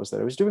exactly what it was that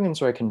I was doing. And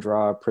so I can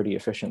draw pretty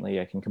efficiently.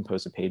 I can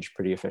compose a page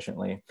pretty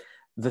efficiently.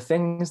 The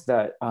things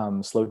that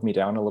slowed me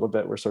down a little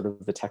bit were sort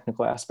of the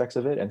technical aspects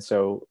of it. And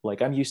so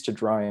like I'm used to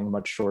drawing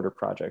much shorter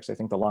projects. I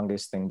think the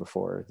longest thing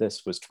before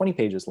this was 20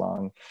 pages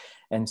long.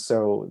 And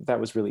so that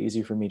was really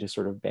easy for me to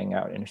sort of bang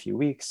out in a few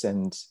weeks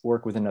and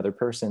work with another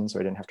person. So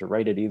I didn't have to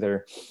write it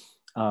either.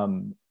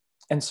 Um,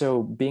 and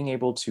so being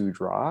able to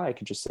draw, I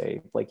could just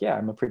say like, yeah,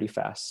 I'm a pretty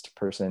fast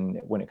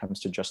person when it comes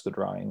to just the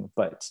drawing.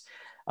 But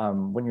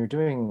when you're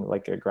doing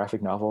like a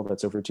graphic novel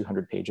that's over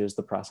 200 pages,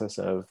 the process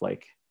of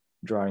like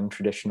drawing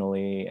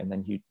traditionally, and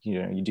then you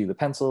do the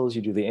pencils,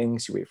 you do the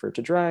inks, you wait for it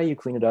to dry, you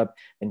clean it up,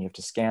 then you have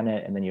to scan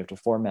it, and then you have to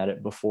format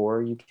it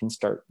before you can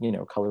start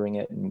coloring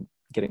it and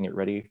getting it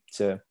ready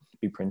to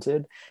be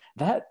printed.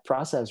 That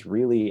process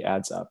really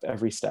adds up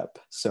every step.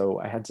 So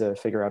I had to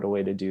figure out a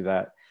way to do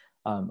that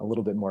a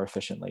little bit more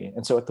efficiently.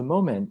 And so at the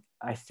moment,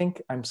 I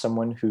think I'm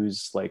someone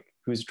whose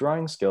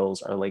drawing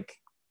skills are like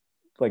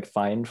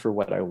fine for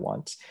what I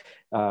want,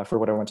 for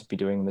what I want to be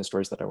doing, the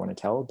stories that I want to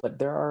tell. But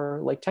there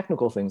are like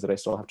technical things that I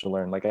still have to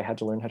learn. Like I had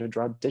to learn how to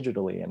draw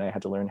digitally, and I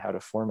had to learn how to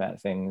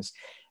format things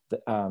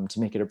to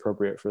make it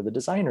appropriate for the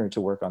designer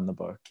to work on the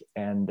book.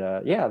 And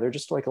yeah, they're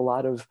just like a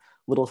lot of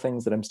little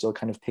things that I'm still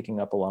kind of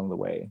picking up along the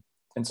way.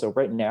 And so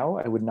right now,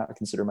 I would not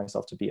consider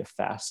myself to be a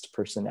fast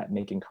person at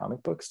making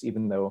comic books,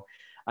 even though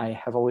I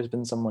have always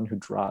been someone who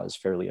draws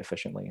fairly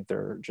efficiently. There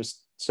are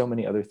just so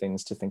many other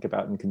things to think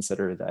about and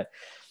consider that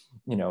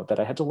that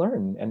I had to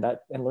learn, and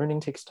learning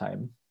takes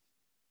time.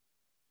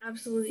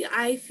 Absolutely.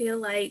 I feel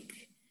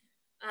like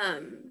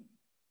um,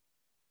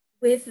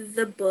 with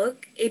the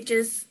book,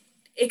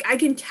 I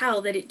can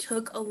tell that it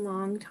took a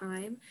long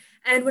time.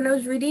 And when I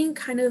was reading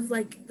kind of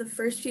like the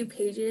first few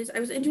pages, I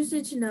was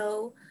interested to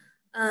know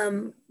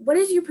what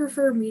is your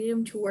preferred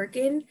medium to work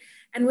in?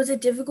 And was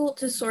it difficult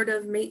to sort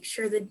of make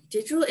sure the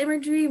digital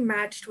imagery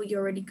matched what you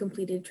already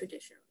completed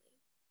traditionally?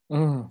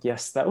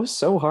 Yes, that was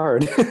so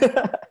hard.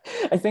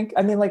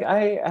 I mean, like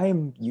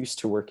I'm used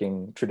to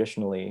working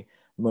traditionally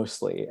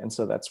mostly, and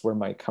so that's where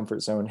my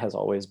comfort zone has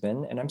always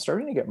been. And I'm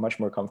starting to get much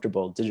more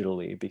comfortable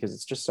digitally because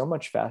it's just so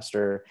much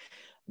faster.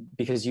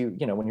 Because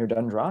when you're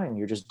done drawing,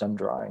 you're just done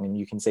drawing, and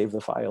you can save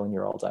the file and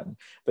you're all done.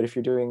 But if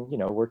you're doing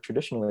work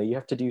traditionally, you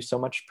have to do so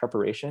much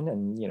preparation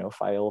and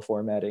file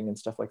formatting and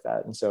stuff like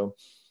that. And so,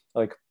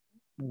 like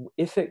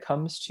if it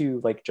comes to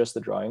like just the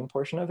drawing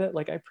portion of it,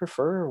 like I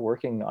prefer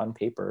working on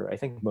paper. I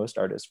think most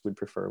artists would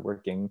prefer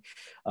working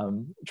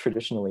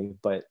traditionally,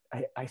 but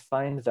I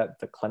find that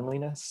the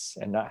cleanliness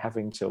and not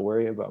having to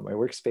worry about my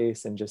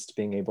workspace and just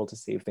being able to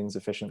save things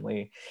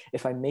efficiently,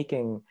 if I'm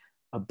making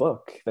a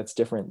book, that's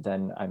different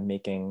than I'm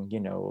making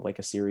like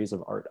a series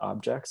of art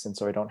objects. And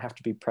so I don't have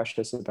to be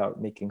precious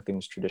about making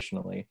things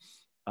traditionally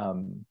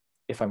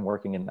if I'm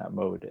working in that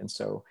mode. And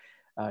so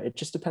it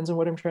just depends on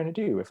what I'm trying to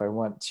do. If I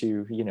want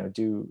to,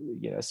 do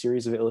a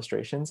series of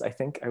illustrations, I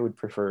think I would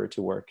prefer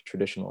to work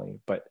traditionally.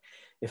 But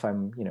if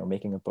I'm,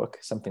 making a book,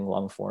 something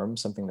long form,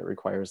 something that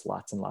requires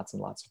lots and lots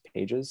and lots of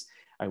pages,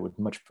 I would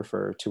much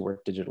prefer to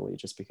work digitally,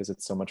 just because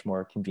it's so much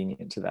more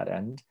convenient to that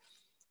end.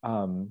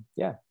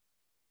 Yeah,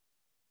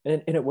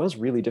 and it was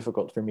really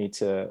difficult for me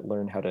to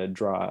learn how to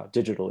draw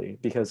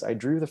digitally, because I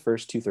drew the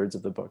first 2/3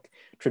 of the book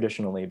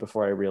traditionally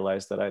before I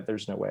realized that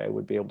there's no way I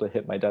would be able to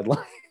hit my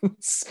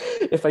deadlines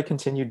if I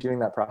continued doing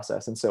that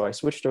process. And so I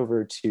switched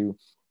over to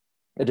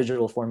a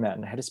digital format,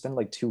 and I had to spend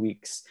like 2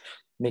 weeks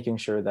making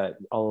sure that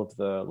all of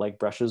the like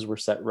brushes were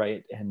set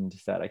right, and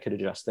that I could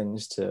adjust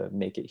things to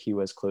make it hue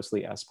as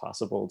closely as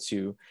possible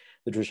to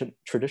the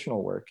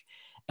traditional work.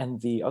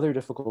 And the other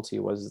difficulty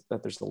was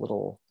that there's a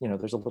little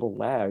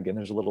lag, and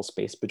there's a little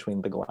space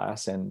between the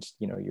glass and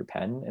your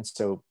pen. And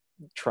so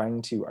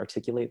trying to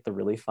articulate the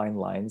really fine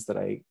lines that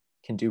I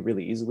can do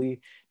really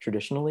easily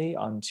traditionally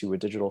onto a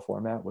digital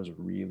format was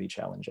really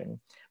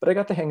challenging. But I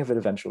got the hang of it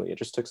eventually. It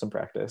just took some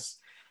practice.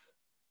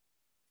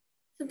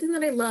 Something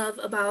that I love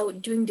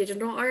about doing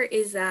digital art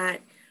is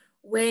that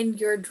when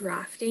you're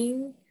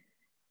drafting,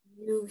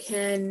 you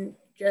can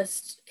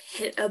just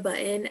hit a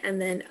button and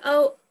then,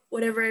 oh,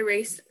 whatever I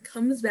erased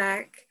comes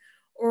back,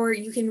 or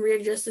you can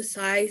readjust the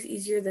size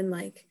easier than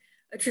like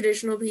a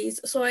traditional piece.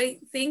 So I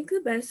think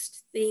the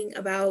best thing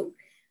about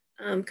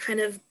kind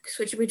of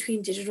switching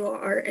between digital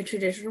art and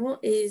traditional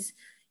is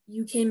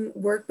you can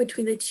work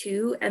between the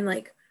two, and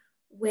like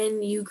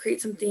when you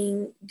create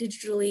something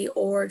digitally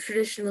or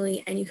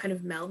traditionally and you kind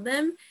of meld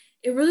them,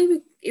 it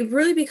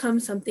really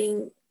becomes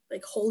something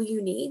like wholly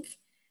unique,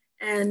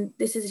 and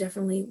this is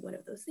definitely one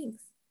of those things.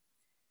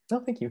 No,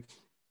 thank you.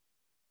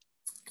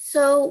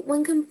 So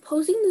when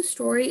composing the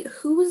story,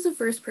 who was the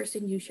first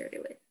person you shared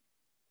it with?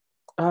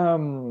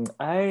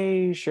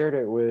 I shared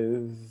it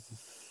with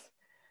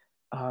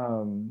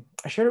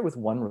I shared it with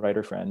one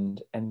writer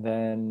friend, and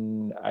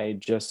then I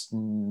just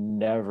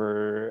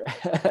never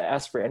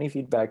asked for any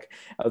feedback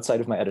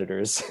outside of my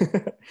editors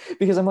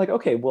because I'm like,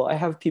 okay, well, I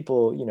have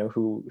people,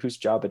 whose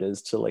job it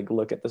is to like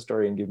look at the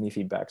story and give me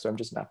feedback, so I'm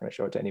just not going to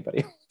show it to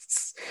anybody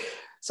else.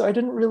 So I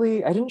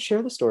didn't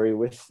share the story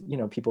with,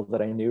 people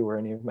that I knew or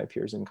any of my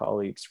peers and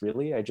colleagues,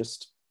 really. I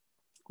just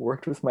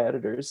worked with my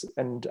editors,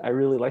 and I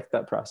really liked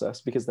that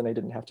process because then I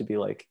didn't have to be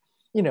like,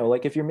 you know,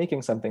 like if you're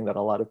making something that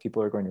a lot of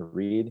people are going to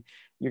read,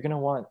 you're going to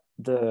want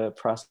the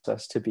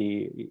process to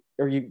be,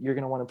 or you're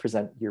going to want to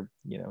present your,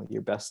 you know,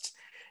 your best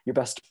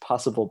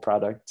possible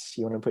product.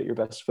 You want to put your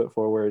best foot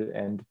forward.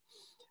 And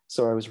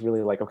so I was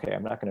really like, okay,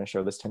 I'm not going to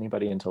show this to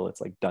anybody until it's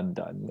like done.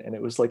 And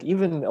it was like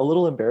even a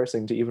little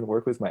embarrassing to even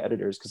work with my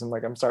editors because I'm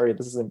like, I'm sorry,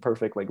 this isn't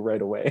perfect like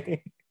right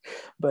away.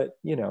 But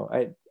you know,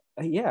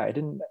 yeah, I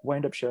didn't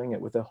wind up sharing it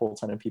with a whole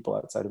ton of people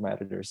outside of my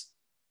editors.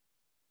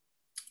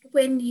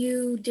 When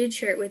you did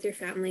share it with your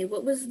family,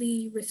 what was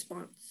the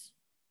response?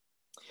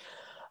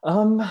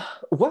 Um,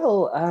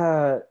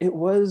 well, it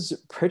was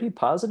pretty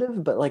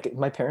positive, but like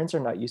my parents are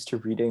not used to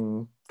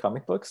reading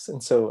comic books,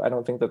 and so I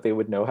don't think that they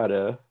would know how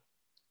to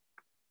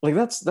like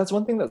that's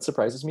one thing that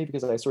surprises me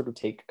because I sort of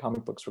take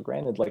comic books for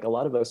granted. Like a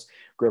lot of us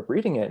grew up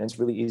reading it, and it's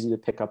really easy to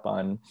pick up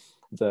on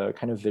the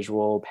kind of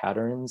visual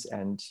patterns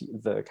and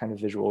the kind of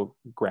visual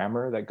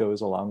grammar that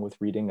goes along with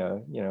reading a,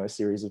 you know, a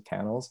series of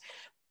panels.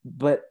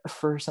 But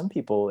for some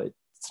people,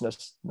 it's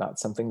just not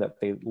something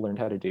that they learned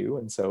how to do,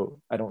 and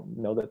so I don't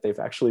know that they've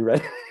actually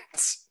read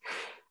it.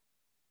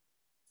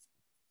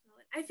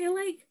 I feel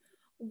like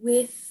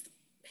with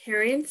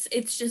parents,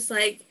 it's just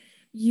like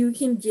you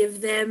can give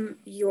them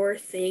your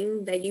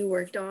thing that you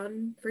worked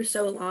on for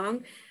so long.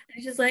 And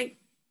it's just like,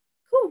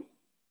 cool,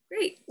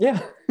 great. Yeah.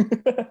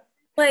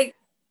 Like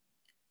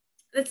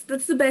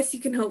that's the best you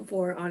can hope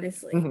for,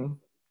 honestly. Hmm.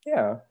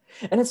 Yeah.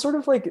 And it's sort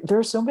of like there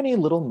are so many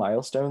little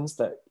milestones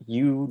that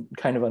you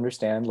kind of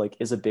understand like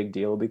is a big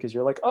deal because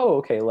you're like, oh,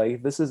 okay,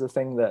 like this is a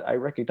thing that I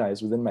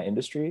recognize within my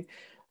industry.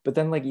 But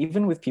then like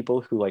even with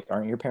people who like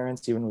aren't your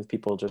parents, even with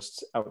people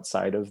just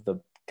outside of the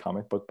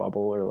comic book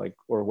bubble or like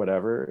or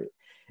whatever,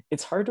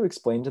 it's hard to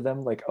explain to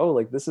them like, oh,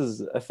 like this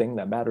is a thing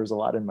that matters a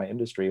lot in my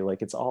industry.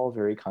 Like it's all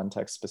very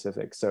context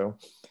specific. So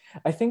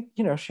I think,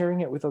 you know, sharing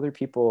it with other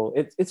people,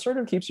 it sort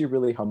of keeps you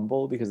really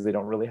humble because they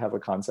don't really have a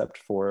concept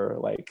for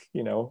like,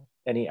 you know,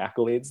 any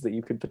accolades that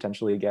you could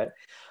potentially get.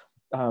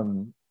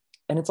 Um,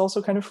 and it's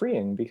also kind of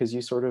freeing because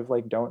you sort of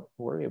like don't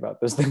worry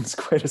about those things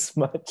quite as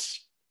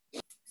much.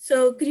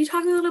 So could you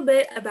talk a little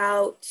bit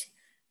about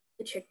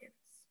the chickens?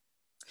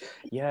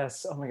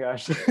 Yes. Oh my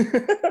gosh.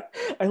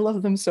 I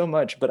love them so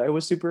much, but I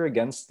was super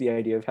against the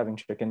idea of having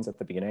chickens at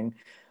the beginning.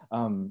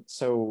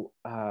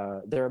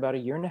 They're about a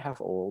year and a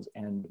half old,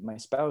 and my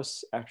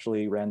spouse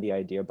actually ran the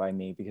idea by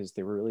me because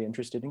they were really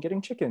interested in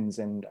getting chickens.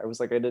 And I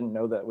was like, I didn't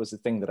know that was a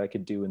thing that I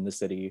could do in the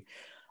city.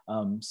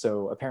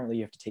 So apparently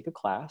you have to take a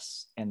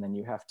class and then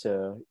you have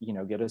to, you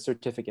know, get a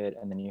certificate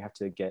and then you have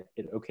to get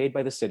it okayed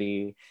by the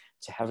city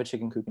to have a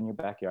chicken coop in your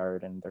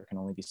backyard. And there can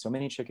only be so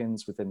many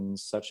chickens within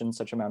such and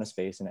such amount of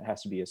space. And it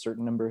has to be a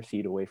certain number of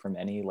feet away from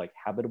any like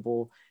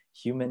habitable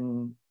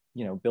human,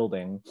 you know,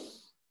 building.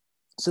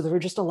 So there were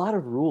just a lot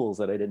of rules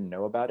that I didn't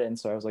know about it. And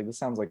so I was like, this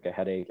sounds like a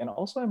headache. And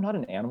also, I'm not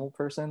an animal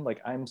person. Like,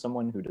 I'm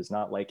someone who does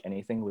not like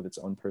anything with its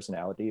own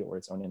personality or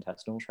its own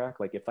intestinal tract.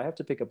 Like, if I have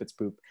to pick up its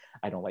poop,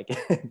 I don't like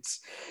it.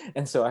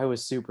 And so I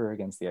was super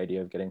against the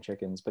idea of getting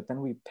chickens. But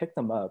then we picked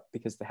them up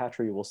because the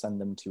hatchery will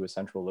send them to a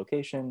central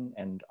location.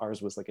 And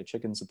ours was like a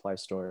chicken supply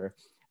store.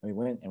 And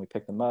we went and we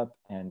picked them up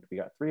and we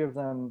got three of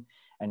them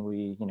and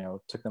we, you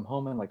know, took them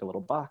home in like a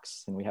little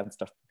box and we had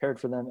stuff prepared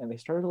for them and they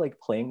started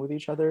like playing with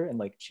each other and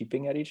like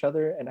cheeping at each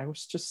other and I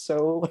was just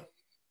so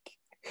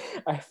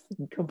I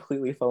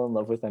completely fell in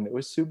love with them. It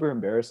was super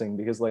embarrassing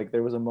because like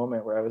there was a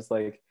moment where I was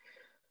like,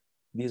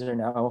 these are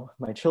now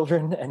my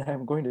children and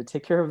I'm going to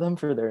take care of them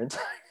for their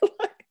entire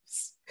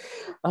lives.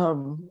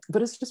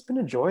 But it's just been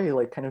a joy,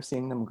 like kind of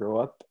seeing them grow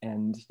up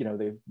and, you know,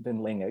 they've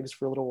been laying eggs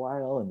for a little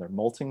while and they're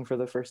molting for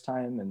the first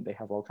time and they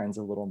have all kinds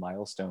of little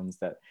milestones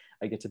that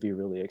I get to be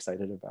really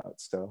excited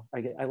about. So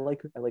I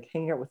like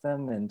hanging out with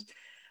them and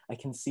I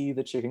can see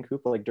the chicken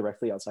coop like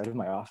directly outside of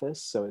my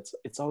office. So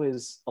it's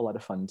always a lot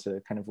of fun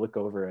to kind of look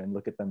over and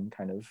look at them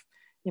kind of,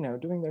 you know,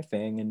 doing their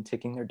thing and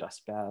taking their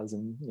dust baths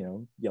and, you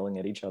know, yelling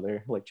at each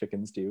other like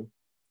chickens do.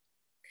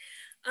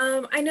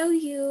 I know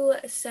you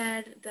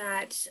said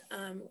that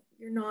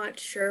you're not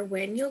sure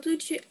when you'll do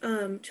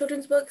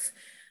children's books,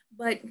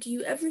 but do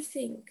you ever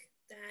think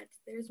that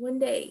there's one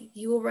day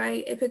you will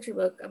write a picture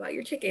book about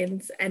your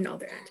chickens and all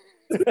their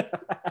antics?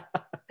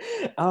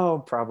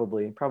 Oh,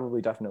 probably,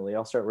 definitely.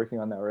 I'll start working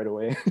on that right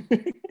away.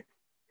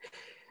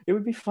 It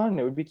would be fun.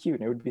 It would be cute.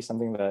 And it would be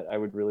something that I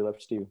would really love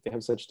to do. They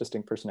have such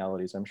distinct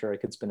personalities. I'm sure I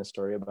could spin a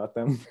story about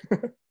them.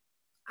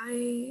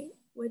 I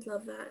would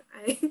love that.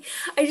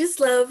 I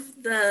just love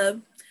the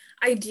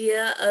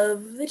idea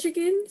of the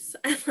chickens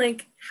and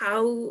like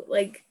how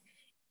like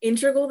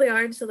integral they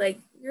are to like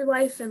your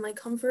life and like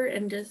comfort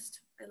and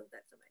just I love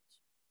that so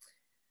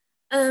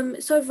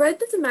much. So I've read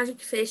that the magic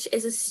fish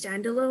is a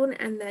standalone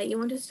and that you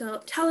want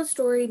to tell a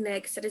story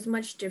next that is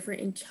much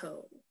different in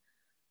tone.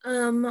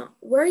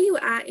 Where are you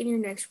at in your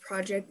next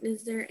project?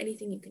 Is there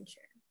anything you can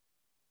share?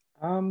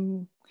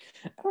 Um,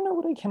 I don't know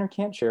what I can or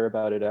can't share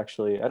about it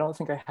actually. I don't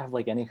think I have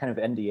like any kind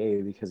of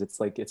NDA because it's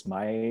like it's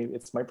my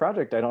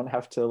project. I don't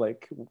have to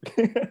like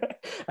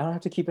I don't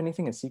have to keep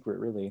anything a secret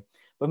really.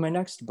 But my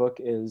next book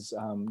is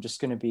just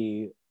going to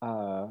be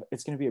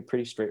it's going to be a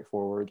pretty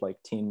straightforward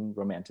like teen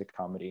romantic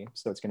comedy.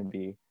 So it's going to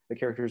be the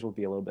characters will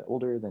be a little bit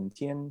older than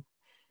teen.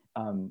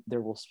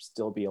 There will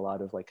still be a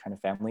lot of like kind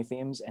of family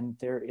themes, and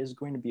there is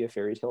going to be a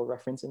fairy tale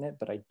reference in it,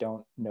 but I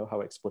don't know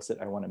how explicit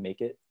I want to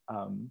make it,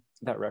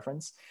 that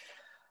reference.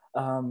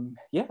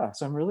 Yeah,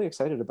 so I'm really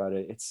excited about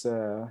it. It's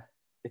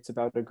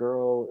about a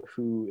girl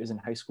who is in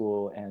high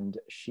school and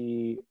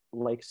she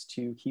likes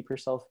to keep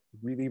herself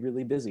really,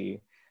 really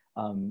busy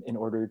in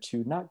order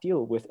to not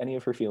deal with any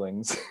of her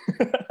feelings.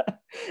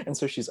 And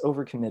so she's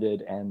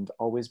overcommitted and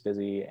always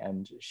busy,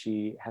 and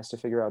she has to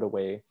figure out a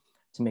way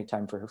to make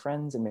time for her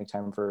friends and make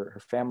time for her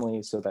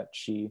family so that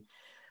she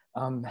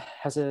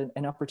has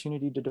an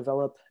opportunity to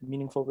develop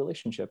meaningful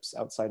relationships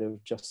outside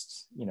of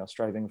just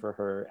striving for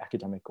her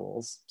academic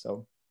goals.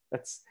 So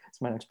that's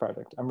my next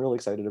project. I'm really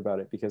excited about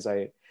it because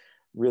I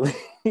really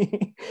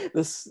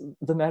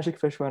the magic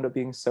fish wound up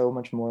being so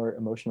much more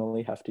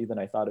emotionally hefty than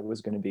I thought it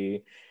was going to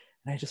be.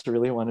 And I just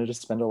really wanted to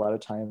spend a lot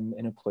of time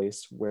in a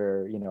place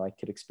where I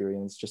could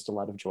experience just a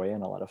lot of joy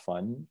and a lot of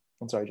fun.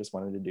 And so I just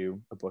wanted to do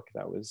a book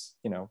that was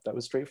that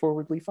was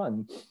straightforwardly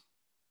fun.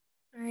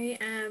 I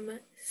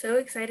am so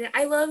excited.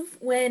 I love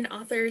when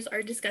authors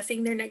are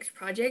discussing their next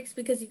projects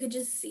because you could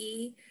just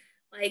see,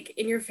 like,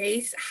 in your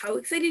face how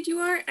excited you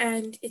are,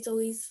 and it's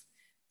always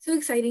so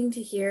exciting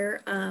to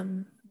hear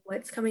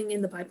what's coming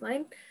in the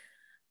pipeline.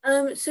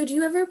 So do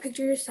you ever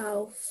picture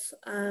yourself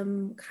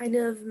kind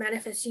of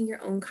manifesting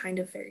your own kind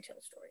of fairy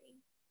tale story?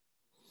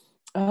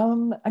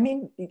 I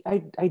mean,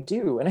 I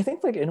do, and I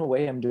think like in a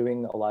way I'm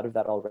doing a lot of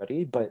that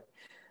already. But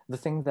the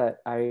thing that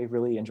I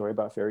really enjoy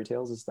about fairy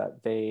tales is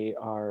that they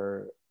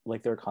are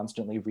like they're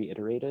constantly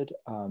reiterated,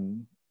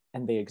 and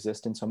they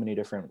exist in so many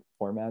different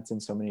formats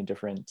and so many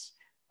different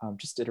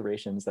just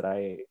iterations that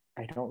I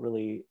don't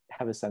really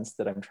have a sense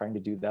that I'm trying to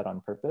do that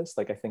on purpose.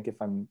 Like I think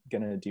if I'm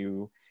gonna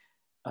do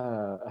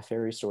a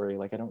fairy story,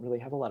 like I don't really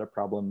have a lot of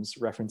problems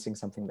referencing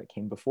something that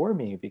came before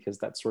me because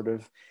that's sort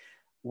of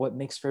what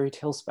makes fairy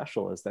tales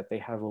special is that they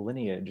have a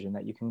lineage and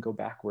that you can go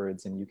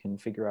backwards and you can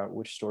figure out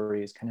which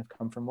stories kind of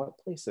come from what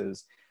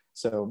places.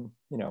 So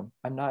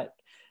I'm not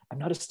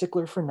a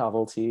stickler for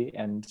novelty,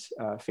 and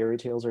fairy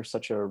tales are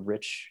such a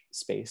rich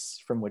space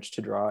from which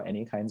to draw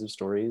any kinds of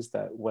stories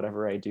that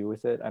whatever I do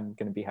with it I'm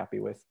going to be happy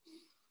with.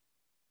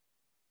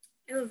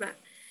 I love that.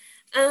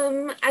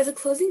 As a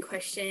closing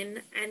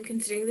question, and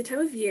considering the time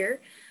of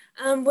year,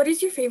 what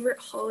is your favorite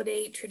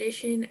holiday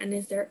tradition, and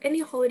is there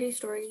any holiday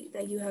story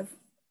that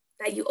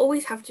you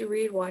always have to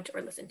read, watch,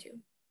 or listen to?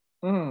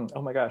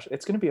 Oh my gosh,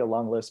 it's going to be a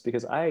long list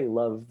because I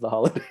love the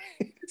holidays.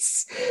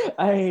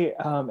 I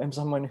am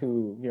someone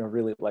who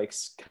really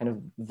likes kind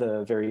of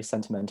the very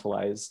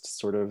sentimentalized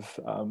sort of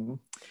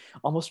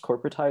almost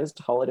corporatized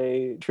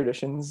holiday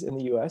traditions in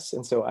the U.S.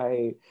 And so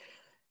I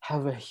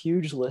have a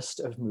huge list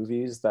of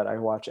movies that I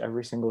watch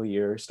every single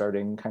year,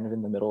 starting kind of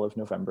in the middle of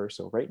November.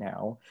 So right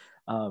now,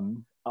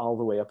 all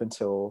the way up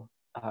until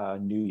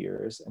New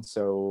Year's. And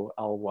so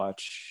I'll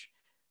watch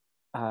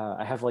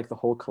I have like the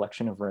whole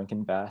collection of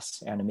Rankin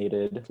Bass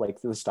animated, like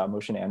the stop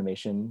motion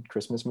animation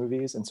Christmas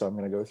movies. And so I'm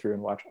going to go through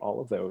and watch all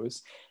of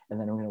those. And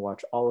then I'm going to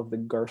watch all of the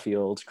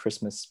Garfield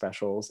Christmas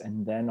specials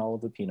and then all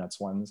of the Peanuts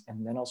ones.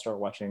 And then I'll start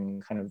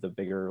watching kind of the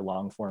bigger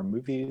long form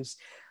movies.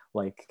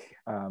 Like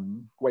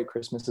White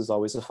Christmas is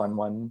always a fun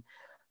one.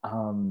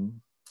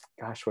 Um,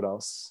 Gosh, what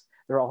else?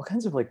 There are all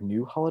kinds of like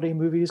new holiday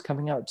movies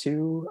coming out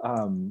too.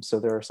 So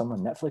there are some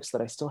on Netflix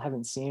that I still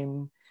haven't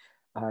seen.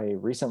 I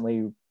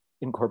recently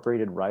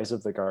incorporated Rise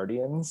of the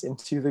Guardians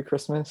into the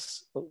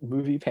Christmas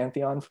movie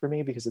pantheon for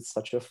me because it's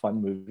such a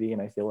fun movie,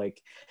 and I feel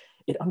like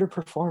it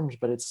underperformed,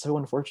 but it's so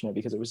unfortunate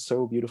because it was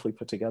so beautifully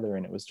put together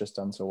and it was just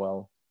done so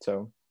well.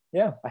 So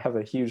yeah, I have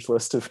a huge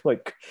list of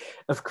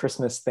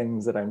Christmas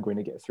things that I'm going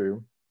to get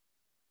through.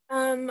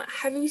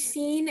 Have you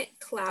seen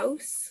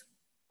Klaus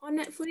on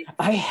Netflix?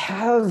 I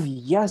have,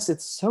 yes,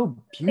 it's so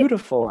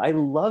beautiful. I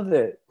love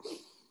it.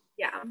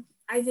 Yeah,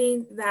 I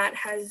think that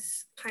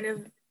has kind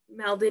of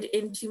melded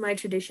into my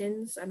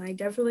traditions, and I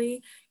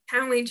definitely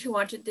can't wait to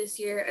watch it this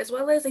year. As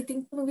well as I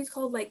think the movie's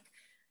called like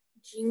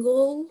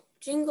Jingle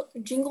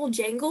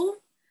Jangle.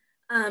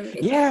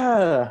 It's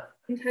Yeah,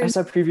 I sometimes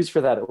saw previews for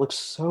that. It looks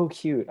so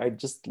cute. I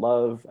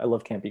love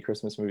campy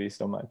Christmas movies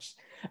so much.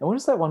 And what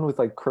is that one with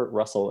like Kurt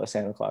Russell as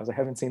Santa Claus? I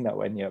haven't seen that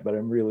one yet, but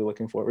I'm really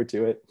looking forward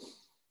to it.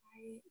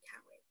 I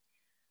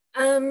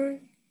can't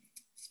wait.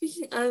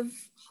 Speaking of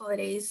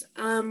holidays,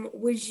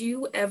 would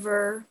you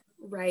ever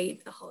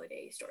write a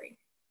holiday story?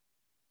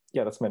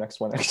 Yeah, that's my next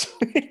one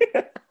actually.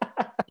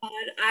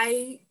 And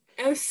I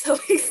am so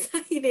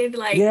excited.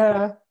 Like,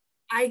 Yeah.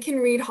 I can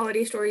read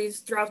holiday stories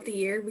throughout the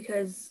year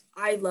because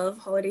I love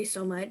holidays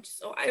so much.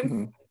 So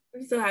Mhm.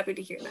 I'm so happy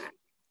to hear that.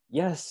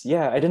 Yes,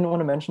 yeah. I didn't want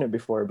to mention it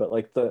before, but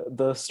like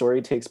the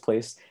story takes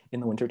place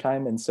in the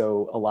wintertime, and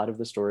so a lot of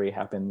the story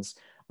happens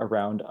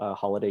around a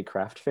holiday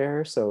craft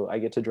fair. So I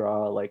get to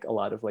draw like a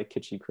lot of like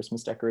kitschy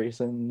Christmas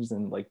decorations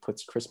and like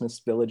puts Christmas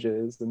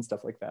villages and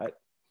stuff like that.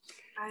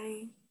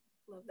 I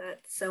love that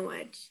so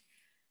much.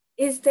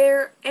 Is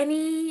there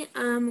any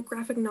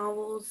graphic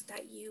novels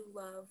that you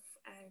love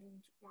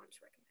and want to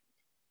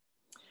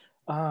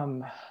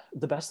recommend? Um,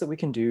 The Best That We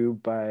Can Do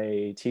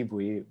by Thi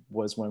Bui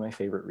was one of my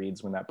favorite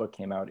reads when that book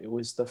came out. It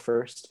was the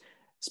first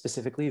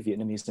specifically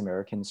Vietnamese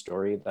American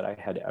story that I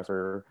had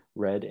ever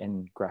read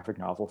in graphic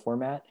novel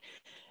format.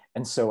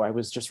 And so I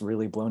was just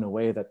really blown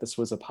away that this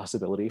was a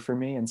possibility for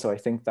me. And so I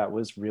think that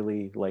was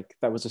really like,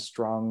 that was a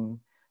strong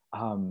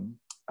um,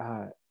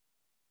 uh,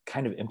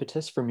 kind of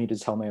impetus for me to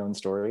tell my own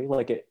story.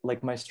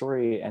 Like my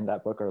story and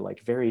that book are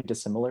like very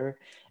dissimilar,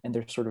 and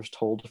they're sort of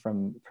told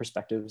from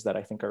perspectives that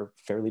I think are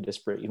fairly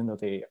disparate, even though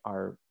they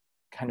are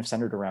kind of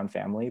centered around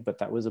family. But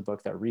that was a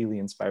book that really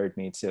inspired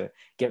me to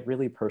get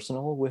really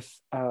personal with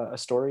a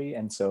story.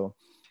 And so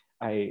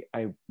I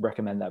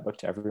recommend that book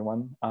to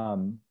everyone.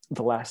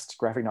 The last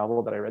graphic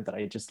novel that I read that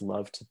I just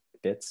loved to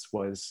bits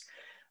was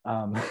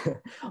um,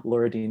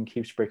 Laura Dean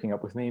Keeps Breaking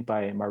Up With Me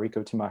by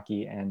Mariko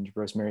Tamaki and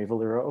Rosemary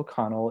Valero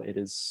O'Connell. It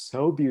is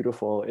so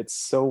beautiful. It's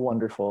so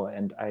wonderful.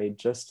 And I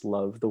just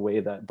love the way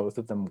that both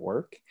of them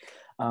work.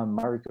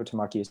 Mariko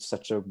Tamaki is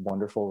such a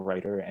wonderful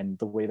writer, and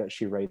the way that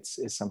she writes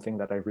is something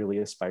that I really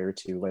aspire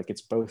to. Like,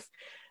 it's both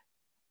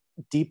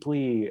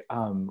deeply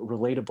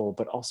relatable,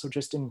 but also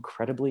just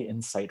incredibly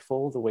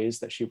insightful, the ways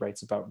that she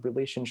writes about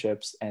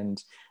relationships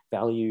and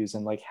values,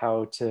 and like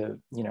how to,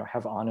 you know,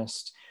 have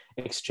honest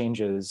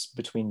exchanges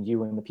between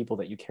you and the people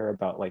that you care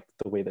about. Like,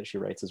 the way that she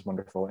writes is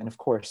wonderful. And of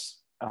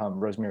course,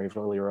 Rosemary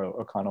Valero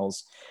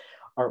O'Connell's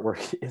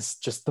artwork is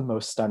just the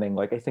most stunning.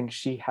 Like, I think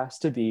she has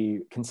to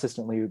be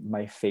consistently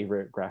my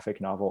favorite graphic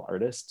novel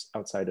artist,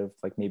 outside of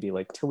like maybe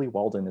like Tilly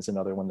Walden is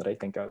another one that I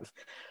think of.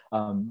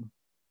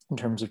 In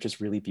terms of just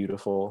really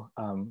beautiful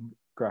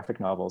graphic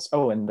novels.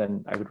 Oh, and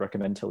then I would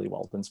recommend Tilly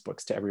Walden's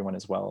books to everyone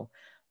as well.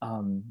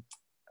 Oh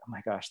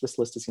my gosh, this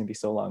list is going to be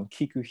so long.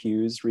 Kiku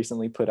Hughes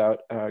recently put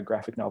out a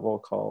graphic novel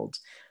called,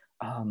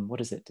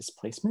 what is it,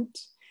 Displacement?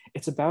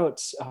 It's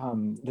about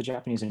the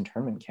Japanese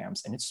internment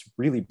camps, and it's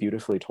really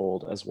beautifully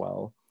told as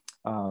well.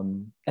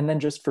 And then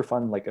just for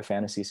fun, like a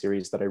fantasy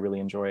series that I really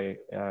enjoy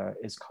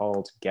is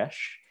called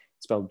Gesh,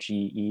 spelled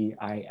Geis,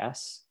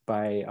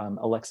 by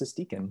Alexis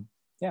Deakin.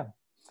 Yeah.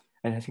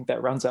 And I think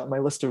that rounds out my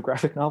list of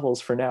graphic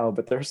novels for now,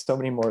 but there's so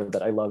many more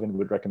that I love and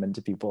would recommend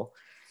to people.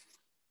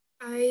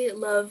 I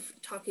love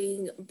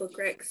talking book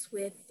recs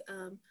with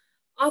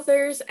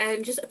authors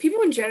and just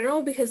people in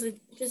general because it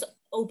just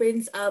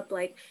opens up.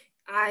 Like,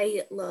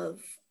 I love,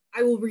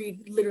 I will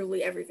read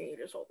literally everything you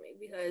just told me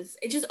because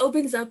it just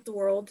opens up the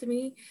world to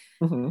me.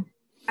 Mm-hmm.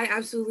 I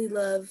absolutely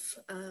love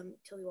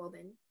Tilly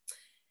Walden.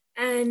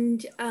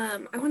 And I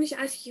wanted to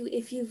ask you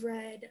if you've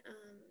read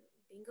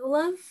Bingo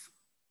Love.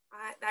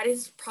 That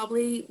is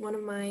probably one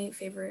of my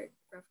favorite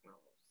graphic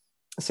novels.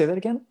 Say that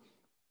again?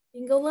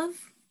 Bingo Love.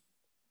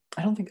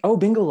 I don't think, oh,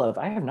 Bingo Love.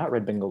 I have not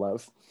read Bingo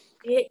Love.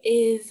 It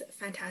is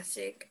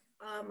fantastic.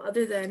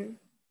 Other than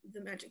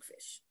the magic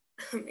fish,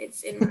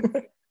 it's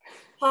in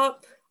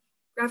top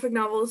graphic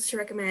novels to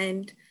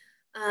recommend.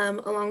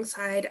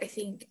 Alongside, I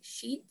think,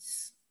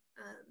 Sheets.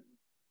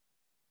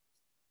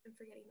 I'm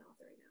forgetting the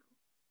author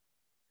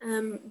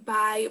right now.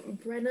 By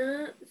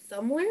Brenna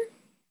Thumler.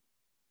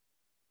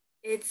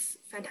 It's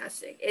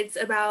fantastic. It's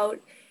about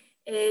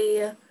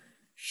a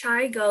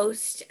shy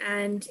ghost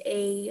and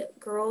a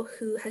girl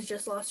who has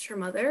just lost her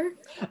mother.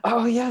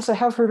 Oh, yes, I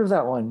have heard of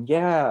that one.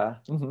 Yeah.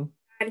 Mm-hmm.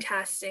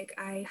 Fantastic.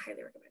 I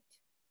highly recommend.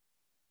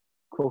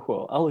 Cool,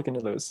 cool. I'll look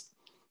into those.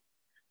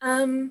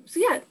 So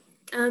yeah,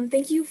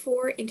 thank you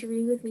for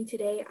interviewing with me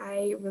today.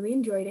 I really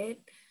enjoyed it.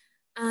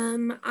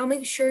 I'll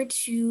make sure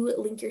to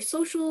link your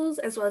socials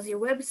as well as your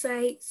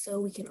website so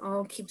we can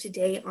all keep to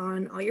date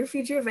on all your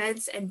future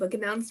events and book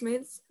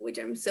announcements, which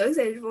I'm so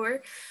excited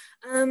for.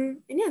 And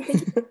yeah,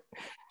 thank you.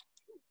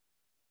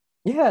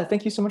 Yeah,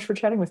 thank you so much for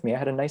chatting with me. I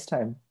had a nice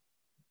time.